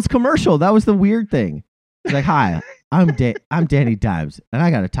Dimes' shingles commercial. That was the weird thing. It's like, hi, I'm Danny Dimes, and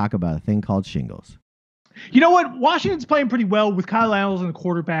I got to talk about a thing called shingles. You know what? Washington's playing pretty well with Kyle Allen the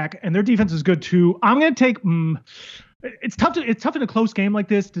quarterback, and their defense is good too. I'm going to take. It's tough in a close game like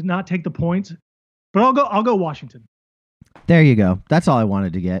this to not take the points, but I'll go Washington. There you go. That's all I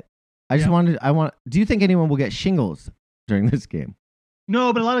wanted to get. Do you think anyone will get shingles during this game?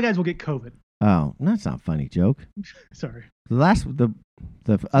 No, but a lot of guys will get COVID. Oh, that's not a funny joke. Sorry. The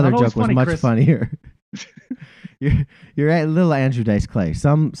other joke was much funnier. You're at little Andrew Dice Clay.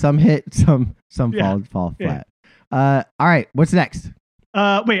 Some hit, some fall flat. All right, what's next?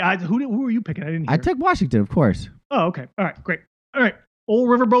 Wait, who were you picking? I didn't hear. I took Washington, of course. Oh, okay. All right, great. All right, Old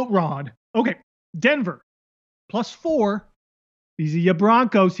Riverboat Ron. Okay, Denver +4. These are your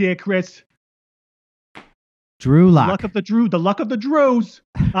Broncos here, Chris. Drew Lock. The luck of the Drews.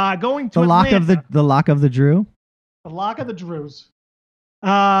 Going to the Atlanta. The lock of the Drew. The lock of the Drews.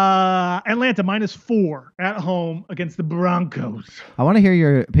 Atlanta -4 at home against the Broncos. I want to hear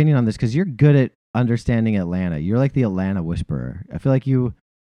your opinion on this because you're good at understanding Atlanta. You're like the Atlanta whisperer. I feel like you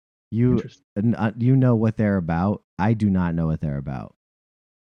know what they're about. I do not know what they're about.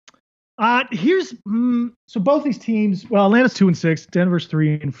 So both these teams. Well, Atlanta's 2-6. Denver's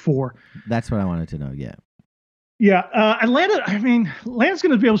 3-4. That's what I wanted to know. Yeah. Yeah. Atlanta. I mean, Atlanta's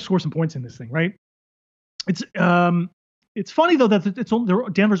going to be able to score some points in this thing, right? It's funny though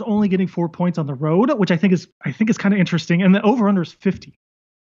that Denver's only getting 4 points on the road, which I think is kind of interesting, and the over/under is 50.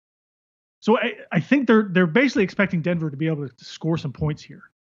 So I think they're basically expecting Denver to be able to score some points here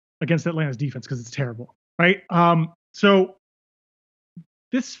against Atlanta's defense because it's terrible, right? So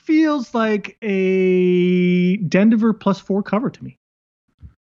this feels like a Denver +4 cover to me.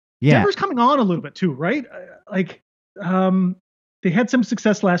 Yeah, Denver's coming on a little bit too, right? They had some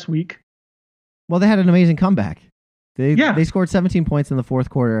success last week. Well, they had an amazing comeback. They scored 17 points in the fourth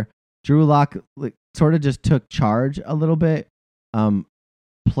quarter. Drew Lock sort of just took charge a little bit,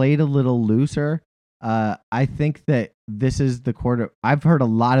 played a little looser. I think that this is the quarter. I've heard a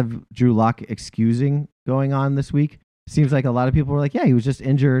lot of Drew Lock excusing going on this week. Seems like a lot of people were like, yeah, he was just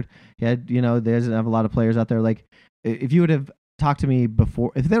injured. He had, they doesn't have a lot of players out there. Like, if you would have talked to me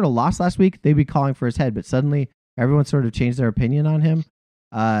before, if they would have lost last week, they'd be calling for his head. But suddenly, everyone sort of changed their opinion on him.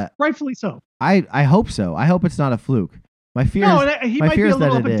 Rightfully so. I hope so. I hope it's not a fluke. My fear he might be a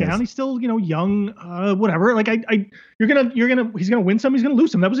little up and down. He's still, young, whatever. Like he's gonna win some, he's gonna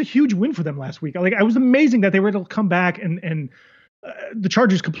lose some. That was a huge win for them last week. Like, it was amazing that they were able to come back and the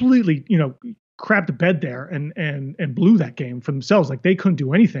Chargers completely, crapped the bed there and blew that game for themselves. Like, they couldn't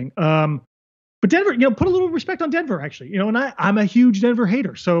do anything. But Denver, put a little respect on Denver, actually. And I'm a huge Denver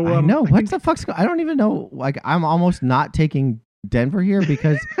hater. So I know I don't even know. Like, I'm almost not taking Denver here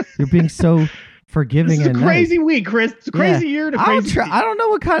because you're being so forgiving. It's a crazy week, Chris. It's a crazy year. I don't know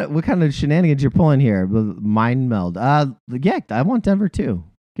what kind of shenanigans you're pulling here. Mind meld. Yeah, I want Denver too.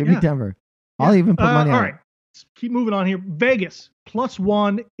 Give me Denver. I'll even put money on. All right, let's keep moving on here. Vegas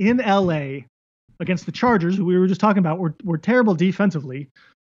 +1 in LA against the Chargers, who we were just talking about. We're terrible defensively,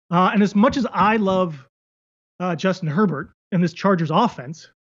 and as much as I love Justin Herbert and this Chargers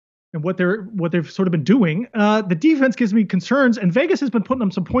offense and what they've sort of been doing, the defense gives me concerns. And Vegas has been putting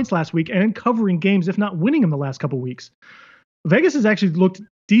them some points last week and covering games, if not winning them the last couple of weeks. Vegas has actually looked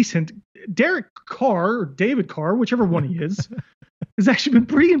decent. Derek Carr or David Carr, whichever one he is, has actually been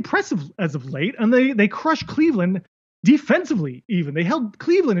pretty impressive as of late. And they crushed Cleveland defensively even. They held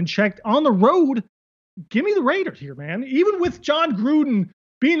Cleveland in check on the road. Give me the Raiders here, man. Even with John Gruden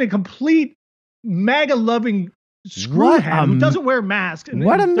being a complete MAGA-loving screwhead who doesn't wear masks. And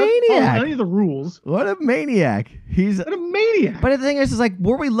what a maniac. Any of the rules. What a maniac. What a maniac. But the thing is like,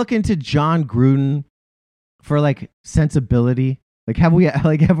 were we looking to John Gruden for like sensibility? Like, have we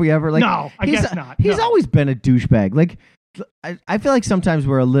ever like? No, I guess not. He's always been a douchebag. Like, I feel like sometimes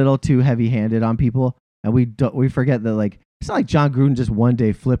we're a little too heavy-handed on people, and we forget that like it's not like John Gruden just one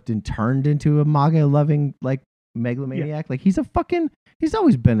day flipped and turned into a MAGA-loving like megalomaniac. Yeah. Like he's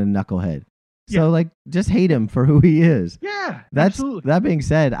always been a knucklehead. So like, just hate him for who he is. Yeah, absolutely. That being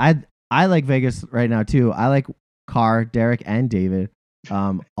said, I like Vegas right now too. I like Carr, Derek, and David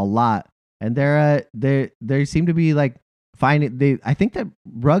a lot, and they seem to be like finding. I think that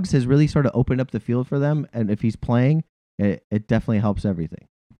Ruggs has really sort of opened up the field for them, and if he's playing, it definitely helps everything.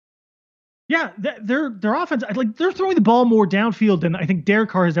 Yeah, their offense, like they're throwing the ball more downfield than I think Derek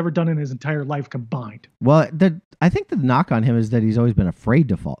Carr has ever done in his entire life combined. Well, I think the knock on him is that he's always been afraid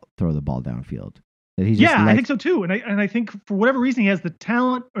to throw the ball downfield. That he just I think so too. And I think for whatever reason he has the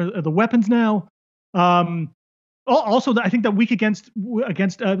talent or the weapons now. Also, I think that week against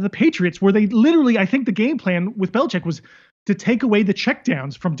the Patriots, where they literally, I think the game plan with Belichick was to take away the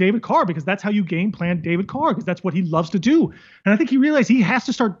checkdowns from David Carr, because that's how you game plan David Carr, because that's what he loves to do. And I think he realized he has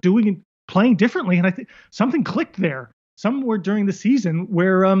to start doing and playing differently. And I think something clicked there somewhere during the season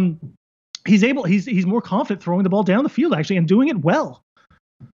where he's more confident throwing the ball down the field actually and doing it well.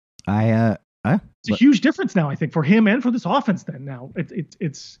 It's a huge difference now, I think, for him and for this offense. Then now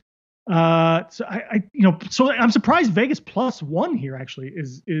so I'm surprised Vegas +1 here actually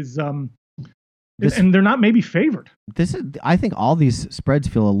and they're not maybe favored. I think all these spreads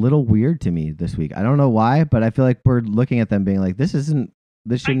feel a little weird to me this week. I don't know why, but I feel like we're looking at them being like, this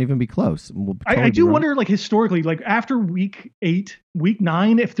shouldn't even be close. I do wonder, like historically, like after week 8, week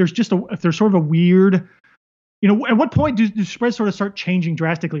 9, if there's sort of a weird, at what point do spreads sort of start changing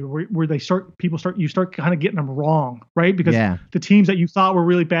drastically, where you start kind of getting them wrong, right? Because the teams that you thought were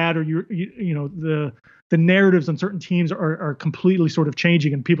really bad, or the narratives on certain teams are completely sort of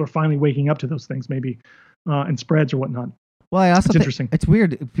changing, and people are finally waking up to those things, maybe in spreads or whatnot. Well, I also think interesting. It's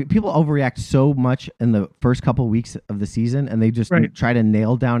weird. People overreact so much in the first couple of weeks of the season, and they just try to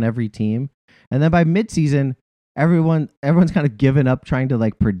nail down every team. And then by midseason, everyone's kind of given up trying to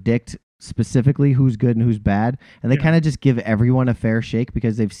like predict specifically who's good and who's bad, and they kind of just give everyone a fair shake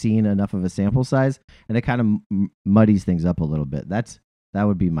because they've seen enough of a sample size, and it kind of muddies things up a little bit. That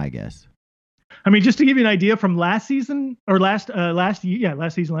would be my guess. I mean, just to give you an idea from last season or last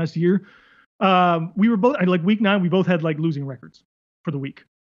year. We were both like week 9. We both had like losing records for the week.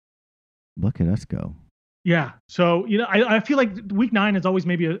 Look at us go. Yeah. So, I feel like week 9 is always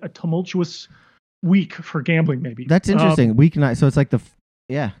maybe a tumultuous week for gambling. Maybe that's interesting. Week 9. So it's like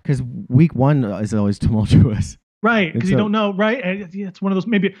because week 1 is always tumultuous. Right. Because you don't know. Right. And it's one of those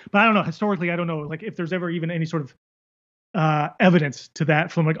maybe, but I don't know. Historically, I don't know. Like if there's ever even any sort of evidence to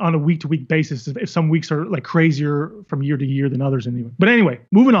that from like on a week to week basis, if some weeks are like crazier from year to year than others anyway. But anyway,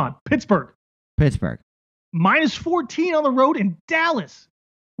 moving on. Pittsburgh. -14 on the road in Dallas,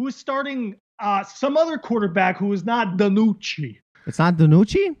 who is starting some other quarterback who is not DiNucci. It's not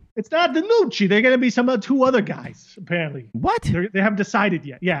DiNucci? It's not DiNucci. They're going to be some 2 other guys, apparently. What? They haven't decided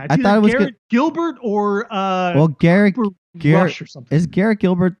yet. Yeah. I thought it was Garrett Gilbert or Garrett Rush or something. Is Garrett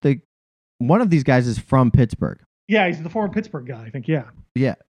Gilbert one of these guys is from Pittsburgh? Yeah, he's the former Pittsburgh guy, I think. Yeah.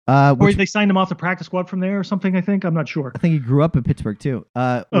 Yeah. Or they signed him off the practice squad from there or something, I think. I'm not sure. I think he grew up in Pittsburgh too,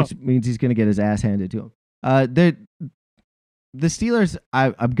 which means he's going to get his ass handed to him. The Steelers,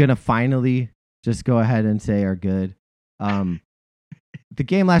 I'm going to finally just go ahead and say are good. The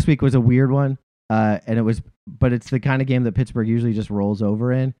game last week was a weird one, but it's the kind of game that Pittsburgh usually just rolls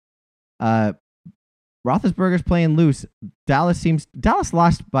over in. Roethlisberger's playing loose. Dallas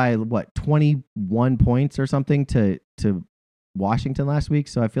lost by 21 points or something to Washington last week,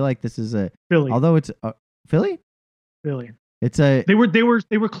 so I feel like this is a Philly. Although it's Philly. It's they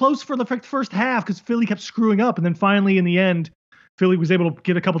were close for the first half because Philly kept screwing up, and then finally in the end, Philly was able to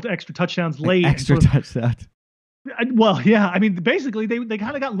get a couple of extra touchdowns late. Touchdowns. Well, yeah. I mean, basically they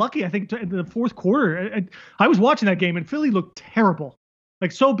kind of got lucky. I think in the fourth quarter, I was watching that game, and Philly looked terrible,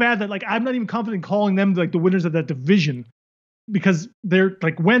 like so bad that like I'm not even confident in calling them like the winners of that division. Because they're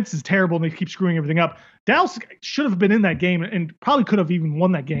like Wentz is terrible and they keep screwing everything up. Dallas should have been in that game and probably could have even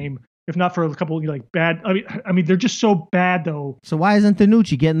won that game if not for a couple of like bad. I mean they're just so bad though. So why isn't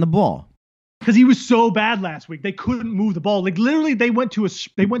DiNucci getting the ball? because he was so bad last week. They couldn't move the ball. Like literally, they went to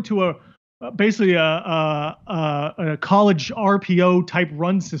basically a college RPO type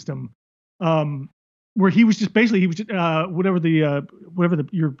run system, where he was just whatever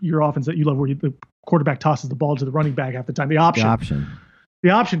your offense that you love, where the quarterback tosses the ball to the running back half the time. The option.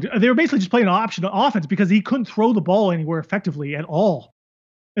 They were basically just playing option offense because he couldn't throw the ball anywhere effectively at all,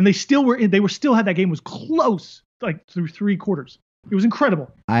 and they still had that game was close like through 3 quarters. It was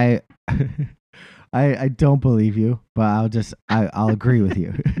incredible. I don't believe you, but I'll agree with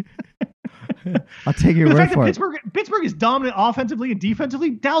you. I'll take your word for it. Pittsburgh is dominant offensively and defensively.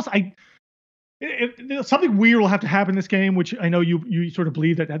 Dallas, something weird will have to happen this game, which I know you sort of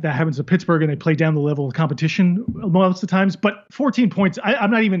believe that happens to Pittsburgh and they play down the level of competition most of the times. But 14 points,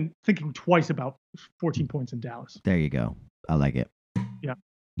 I'm not even thinking twice about 14 points in Dallas. There you go. I like it. Yeah.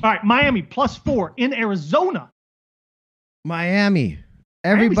 All right, Miami +4 in Arizona. Miami.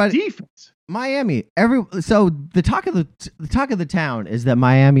 Everybody. Miami's defense. Miami. So the talk of the town is that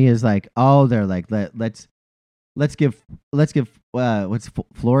Miami is like, oh, they're like, let's give what's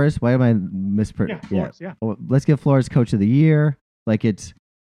Flores? Why am I mispronouncing? Yeah, Flores, yeah. Let's give Flores Coach of the Year. Like it's,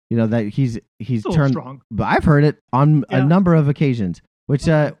 that he's turned strong. But I've heard it on a number of occasions, which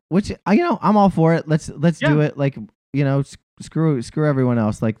I'm all for it. Let's do it. Like, screw everyone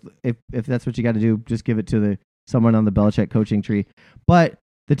else. Like if that's what you got to do, just give it to someone on the Belichick coaching tree. But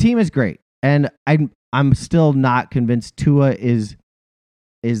the team is great. And I'm still not convinced Tua is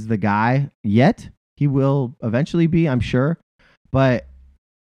the guy yet. He will eventually be, I'm sure. But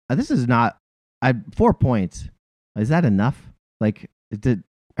this is not 4 points. Is that enough? Like,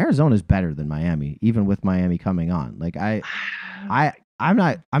 Arizona is better than Miami, even with Miami coming on. Like I'm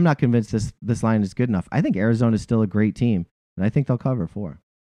not convinced this line is good enough. I think Arizona is still a great team, and I think they'll cover 4.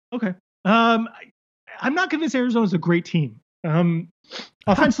 Okay. I'm not convinced Arizona's a great team.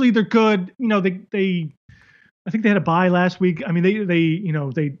 Offensively, they're good. I think they had a bye last week. I mean,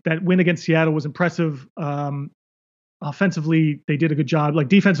 they that win against Seattle was impressive. Offensively, they did a good job. Like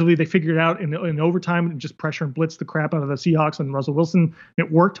defensively, they figured it out in overtime and just pressure and blitz the crap out of the Seahawks and Russell Wilson.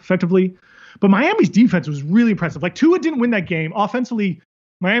 It worked effectively. But Miami's defense was really impressive. Like Tua didn't win that game. Offensively,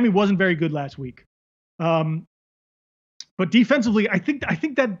 Miami wasn't very good last week. But defensively, I think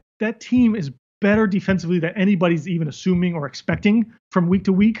that team is better defensively than anybody's even assuming or expecting from week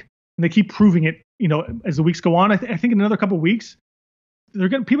to week. And they keep proving it, as the weeks go on. I think in another couple of weeks,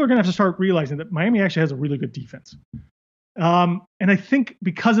 people are gonna have to start realizing that Miami actually has a really good defense. And I think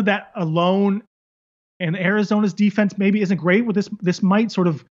because of that alone, and Arizona's defense maybe isn't great with this might sort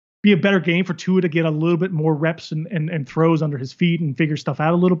of be a better game for Tua to get a little bit more reps and throws under his feet and figure stuff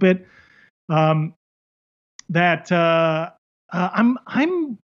out a little bit. I'm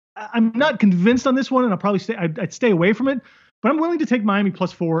not convinced on this one, and I'd stay away from it. But I'm willing to take Miami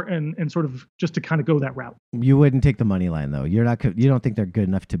 +4 and sort of just to kind of go that route. You wouldn't take the money line though. You don't think they're good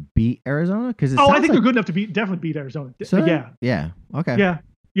enough to beat Arizona? Because I think they're good enough to definitely beat Arizona. So, yeah. Okay.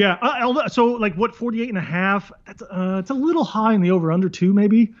 Yeah. So like what 48.5? That's it's a little high in the over/under too,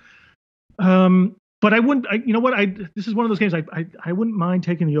 maybe. But I wouldn't. This is one of those games I wouldn't mind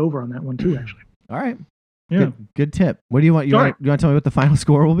taking the over on that one too. Actually. All right. Yeah. Good tip. What do you want? You want to tell me what the final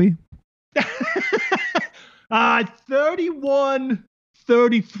score will be?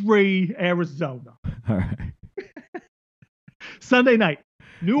 31-33 Arizona. All right. Sunday night,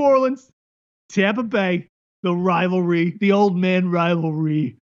 New Orleans, Tampa Bay. The rivalry, the old man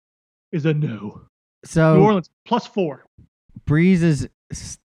rivalry, is a no. So New Orleans +4. Breeze is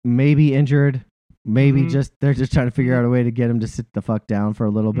maybe injured. Maybe they're just trying to figure out a way to get him to sit the fuck down for a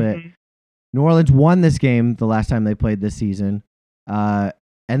little bit. New Orleans won this game the last time they played this season, and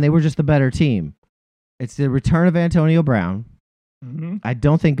they were just the better team. It's the return of Antonio Brown. I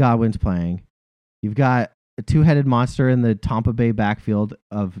don't think Godwin's playing. You've got a two-headed monster in the Tampa Bay backfield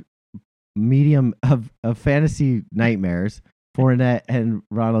of fantasy nightmares, Fournette and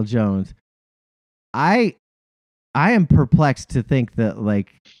Ronald Jones. I am perplexed to think that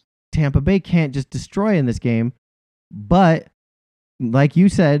like Tampa Bay can't just destroy in this game, but like you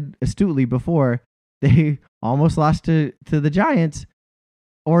said astutely before, they almost lost to the Giants,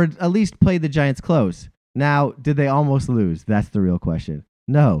 or at least played the Giants close. Now, did they almost lose? That's the real question.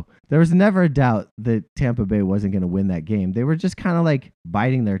 No, there was never a doubt that Tampa Bay wasn't going to win that game. They were just kind of like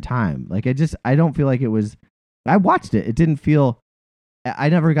biding their time. Like I don't feel like it was. I watched it. It didn't feel. I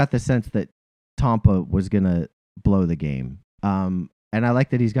never got the sense that Tampa was going to blow the game. And I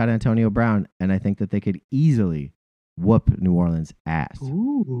like that he's got Antonio Brown, and I think that they could easily whoop New Orleans' ass.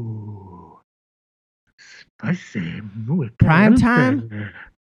 Ooh, spicy. Prime time.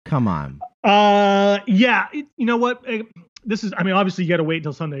 Come on. Yeah. You know what? this is, I mean, obviously you got to wait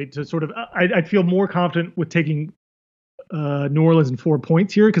until Sunday to sort of, I'd feel more confident with taking New Orleans in 4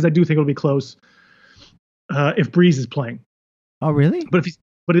 points here, because I do think it'll be close if Breeze is playing. Oh, really? But if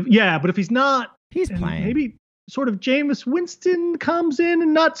he's not, he's playing. Maybe sort of Jameis Winston comes in,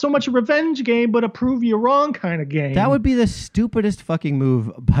 and not so much a revenge game, but a prove you wrong kind of game. That would be the stupidest fucking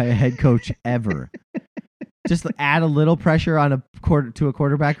move by a head coach ever. Just add a little pressure on a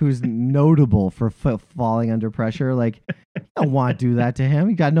quarterback who's notable for falling under pressure. Like, you don't want to do that to him.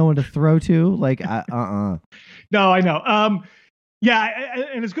 You got no one to throw to. Like, No, I know. Yeah,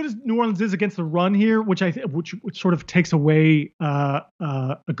 and as good as New Orleans is against the run here, which sort of takes away a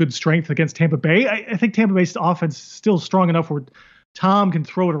good strength against Tampa Bay, I think Tampa Bay's offense is still strong enough where Tom can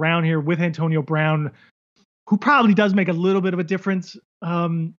throw it around here with Antonio Brown, who probably does make a little bit of a difference.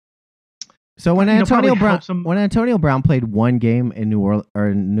 So when Antonio Brown played one game in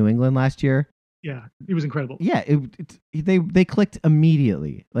New England last year, yeah, he was incredible. Yeah, they clicked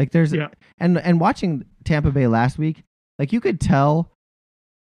immediately. Like and watching Tampa Bay last week, like you could tell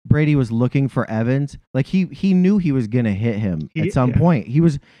Brady was looking for Evans. Like he knew he was gonna hit him at some point.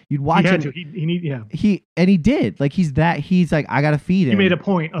 You'd watch him. He did. Like he's like, I gotta feed him. He made a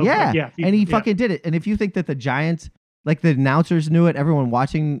point. Of, and he fucking did it. And if you think that the Giants, like the announcers knew it, everyone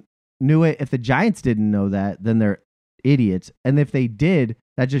watching knew it. If the Giants didn't know that, then they're idiots. And if they did,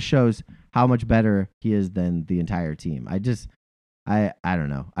 that just shows how much better he is than the entire team. I don't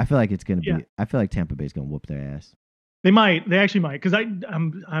know. I feel like it's gonna be. I feel like Tampa Bay's gonna whoop their ass. They actually might, because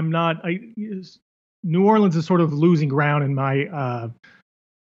I'm not. New Orleans is sort of losing ground in my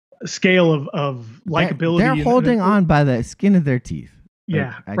scale of likability. They're holding on by the skin of their teeth.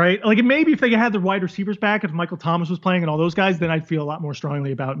 Yeah, right. Like maybe if they had the wide receivers back, if Michael Thomas was playing and all those guys, then I'd feel a lot more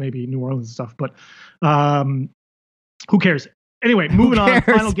strongly about maybe New Orleans and stuff. But who cares? Anyway, moving on.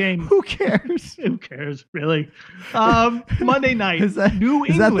 Final game. Who cares? Who cares? Really? Monday night. New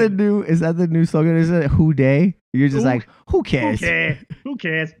England. Is that the new slogan? Is it Who Day? You're just like, who cares? Who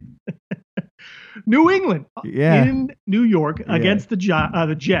cares? New England in New York against the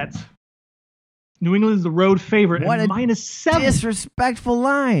Jets. New England is the road favorite at -7. Disrespectful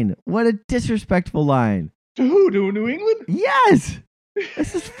line. What a disrespectful line. To who? To New England? Yes.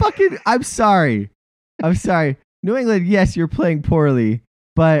 This is fucking. I'm sorry. New England, yes, you're playing poorly,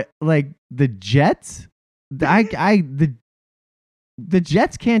 but like the Jets, the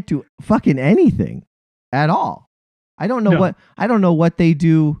Jets can't do fucking anything at all. I don't know what they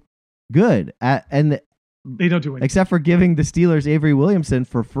do good at, and they don't do anything except for giving the Steelers Avery Williamson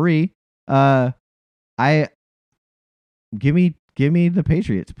for free. Give me the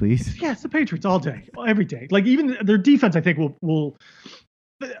Patriots, please. Yes, the Patriots all day, every day. Like even their defense, I think will.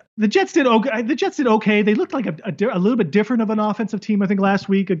 The Jets did okay. They looked like a little bit different of an offensive team, I think, last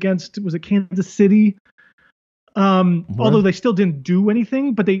week against, was it Kansas City? Although they still didn't do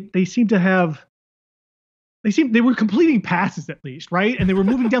anything, but they seemed to have. They were completing passes at least, right? And they were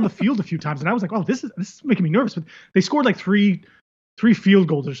moving down the field a few times, and I was like, "Oh, this is making me nervous." But they scored like three field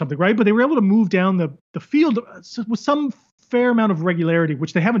goals or something, right? But they were able to move down the field with some fair amount of regularity,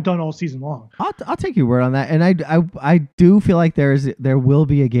 which they haven't done all season long. I'll take your word on that, and I do feel like there will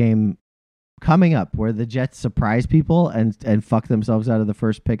be a game coming up where the Jets surprise people and fuck themselves out of the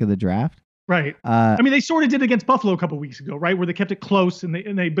first pick of the draft. Right. I mean, they sort of did against Buffalo a couple weeks ago, right, where they kept it close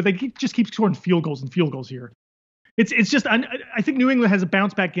but they just keep scoring field goals here. It's just I think New England has a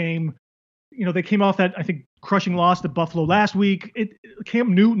bounce back game. You know, they came off that, I think, crushing loss to Buffalo last week.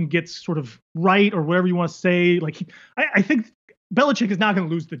 Cam Newton gets sort of right, or whatever you want to say. Like I think Belichick is not going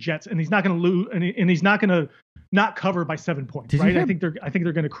to lose the Jets, and he's not going to lose, and he's not going to not cover by 7 points. Right? I think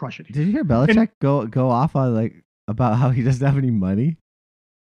they're going to crush it. Did you hear Belichick go off on like about how he doesn't have any money?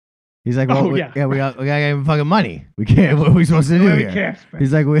 He's like, well, we got to give him fucking money. We can't. What are we supposed to do here?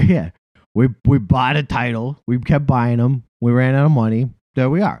 He's like, we bought a title. We kept buying them. We ran out of money. There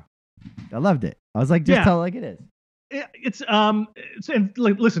we are. I loved it. I was like, just tell it like it is. It's and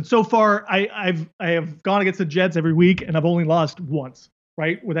like, listen, so far I have gone against the Jets every week, and I've only lost once,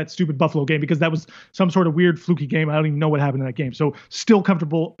 right, with that stupid Buffalo game, because that was some sort of weird fluky game. I don't even know what happened in that game. So still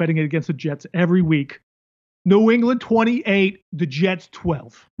comfortable betting it against the Jets every week. New England 28, the Jets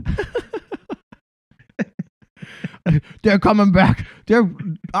 12. They're coming back.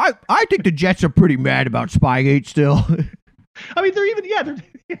 I think the Jets are pretty mad about Spygate still. I mean,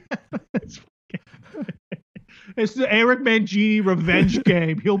 it's the Eric Mangini revenge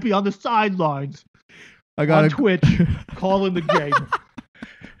game. He'll be on the sidelines on Twitch calling the game.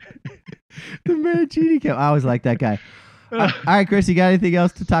 The Mangini game. I always like that guy. All right, Chris, you got anything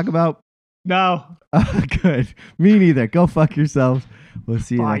else to talk about? No. Good. Me neither. Go fuck yourselves. We'll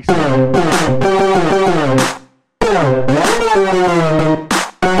see you next time. Whoa.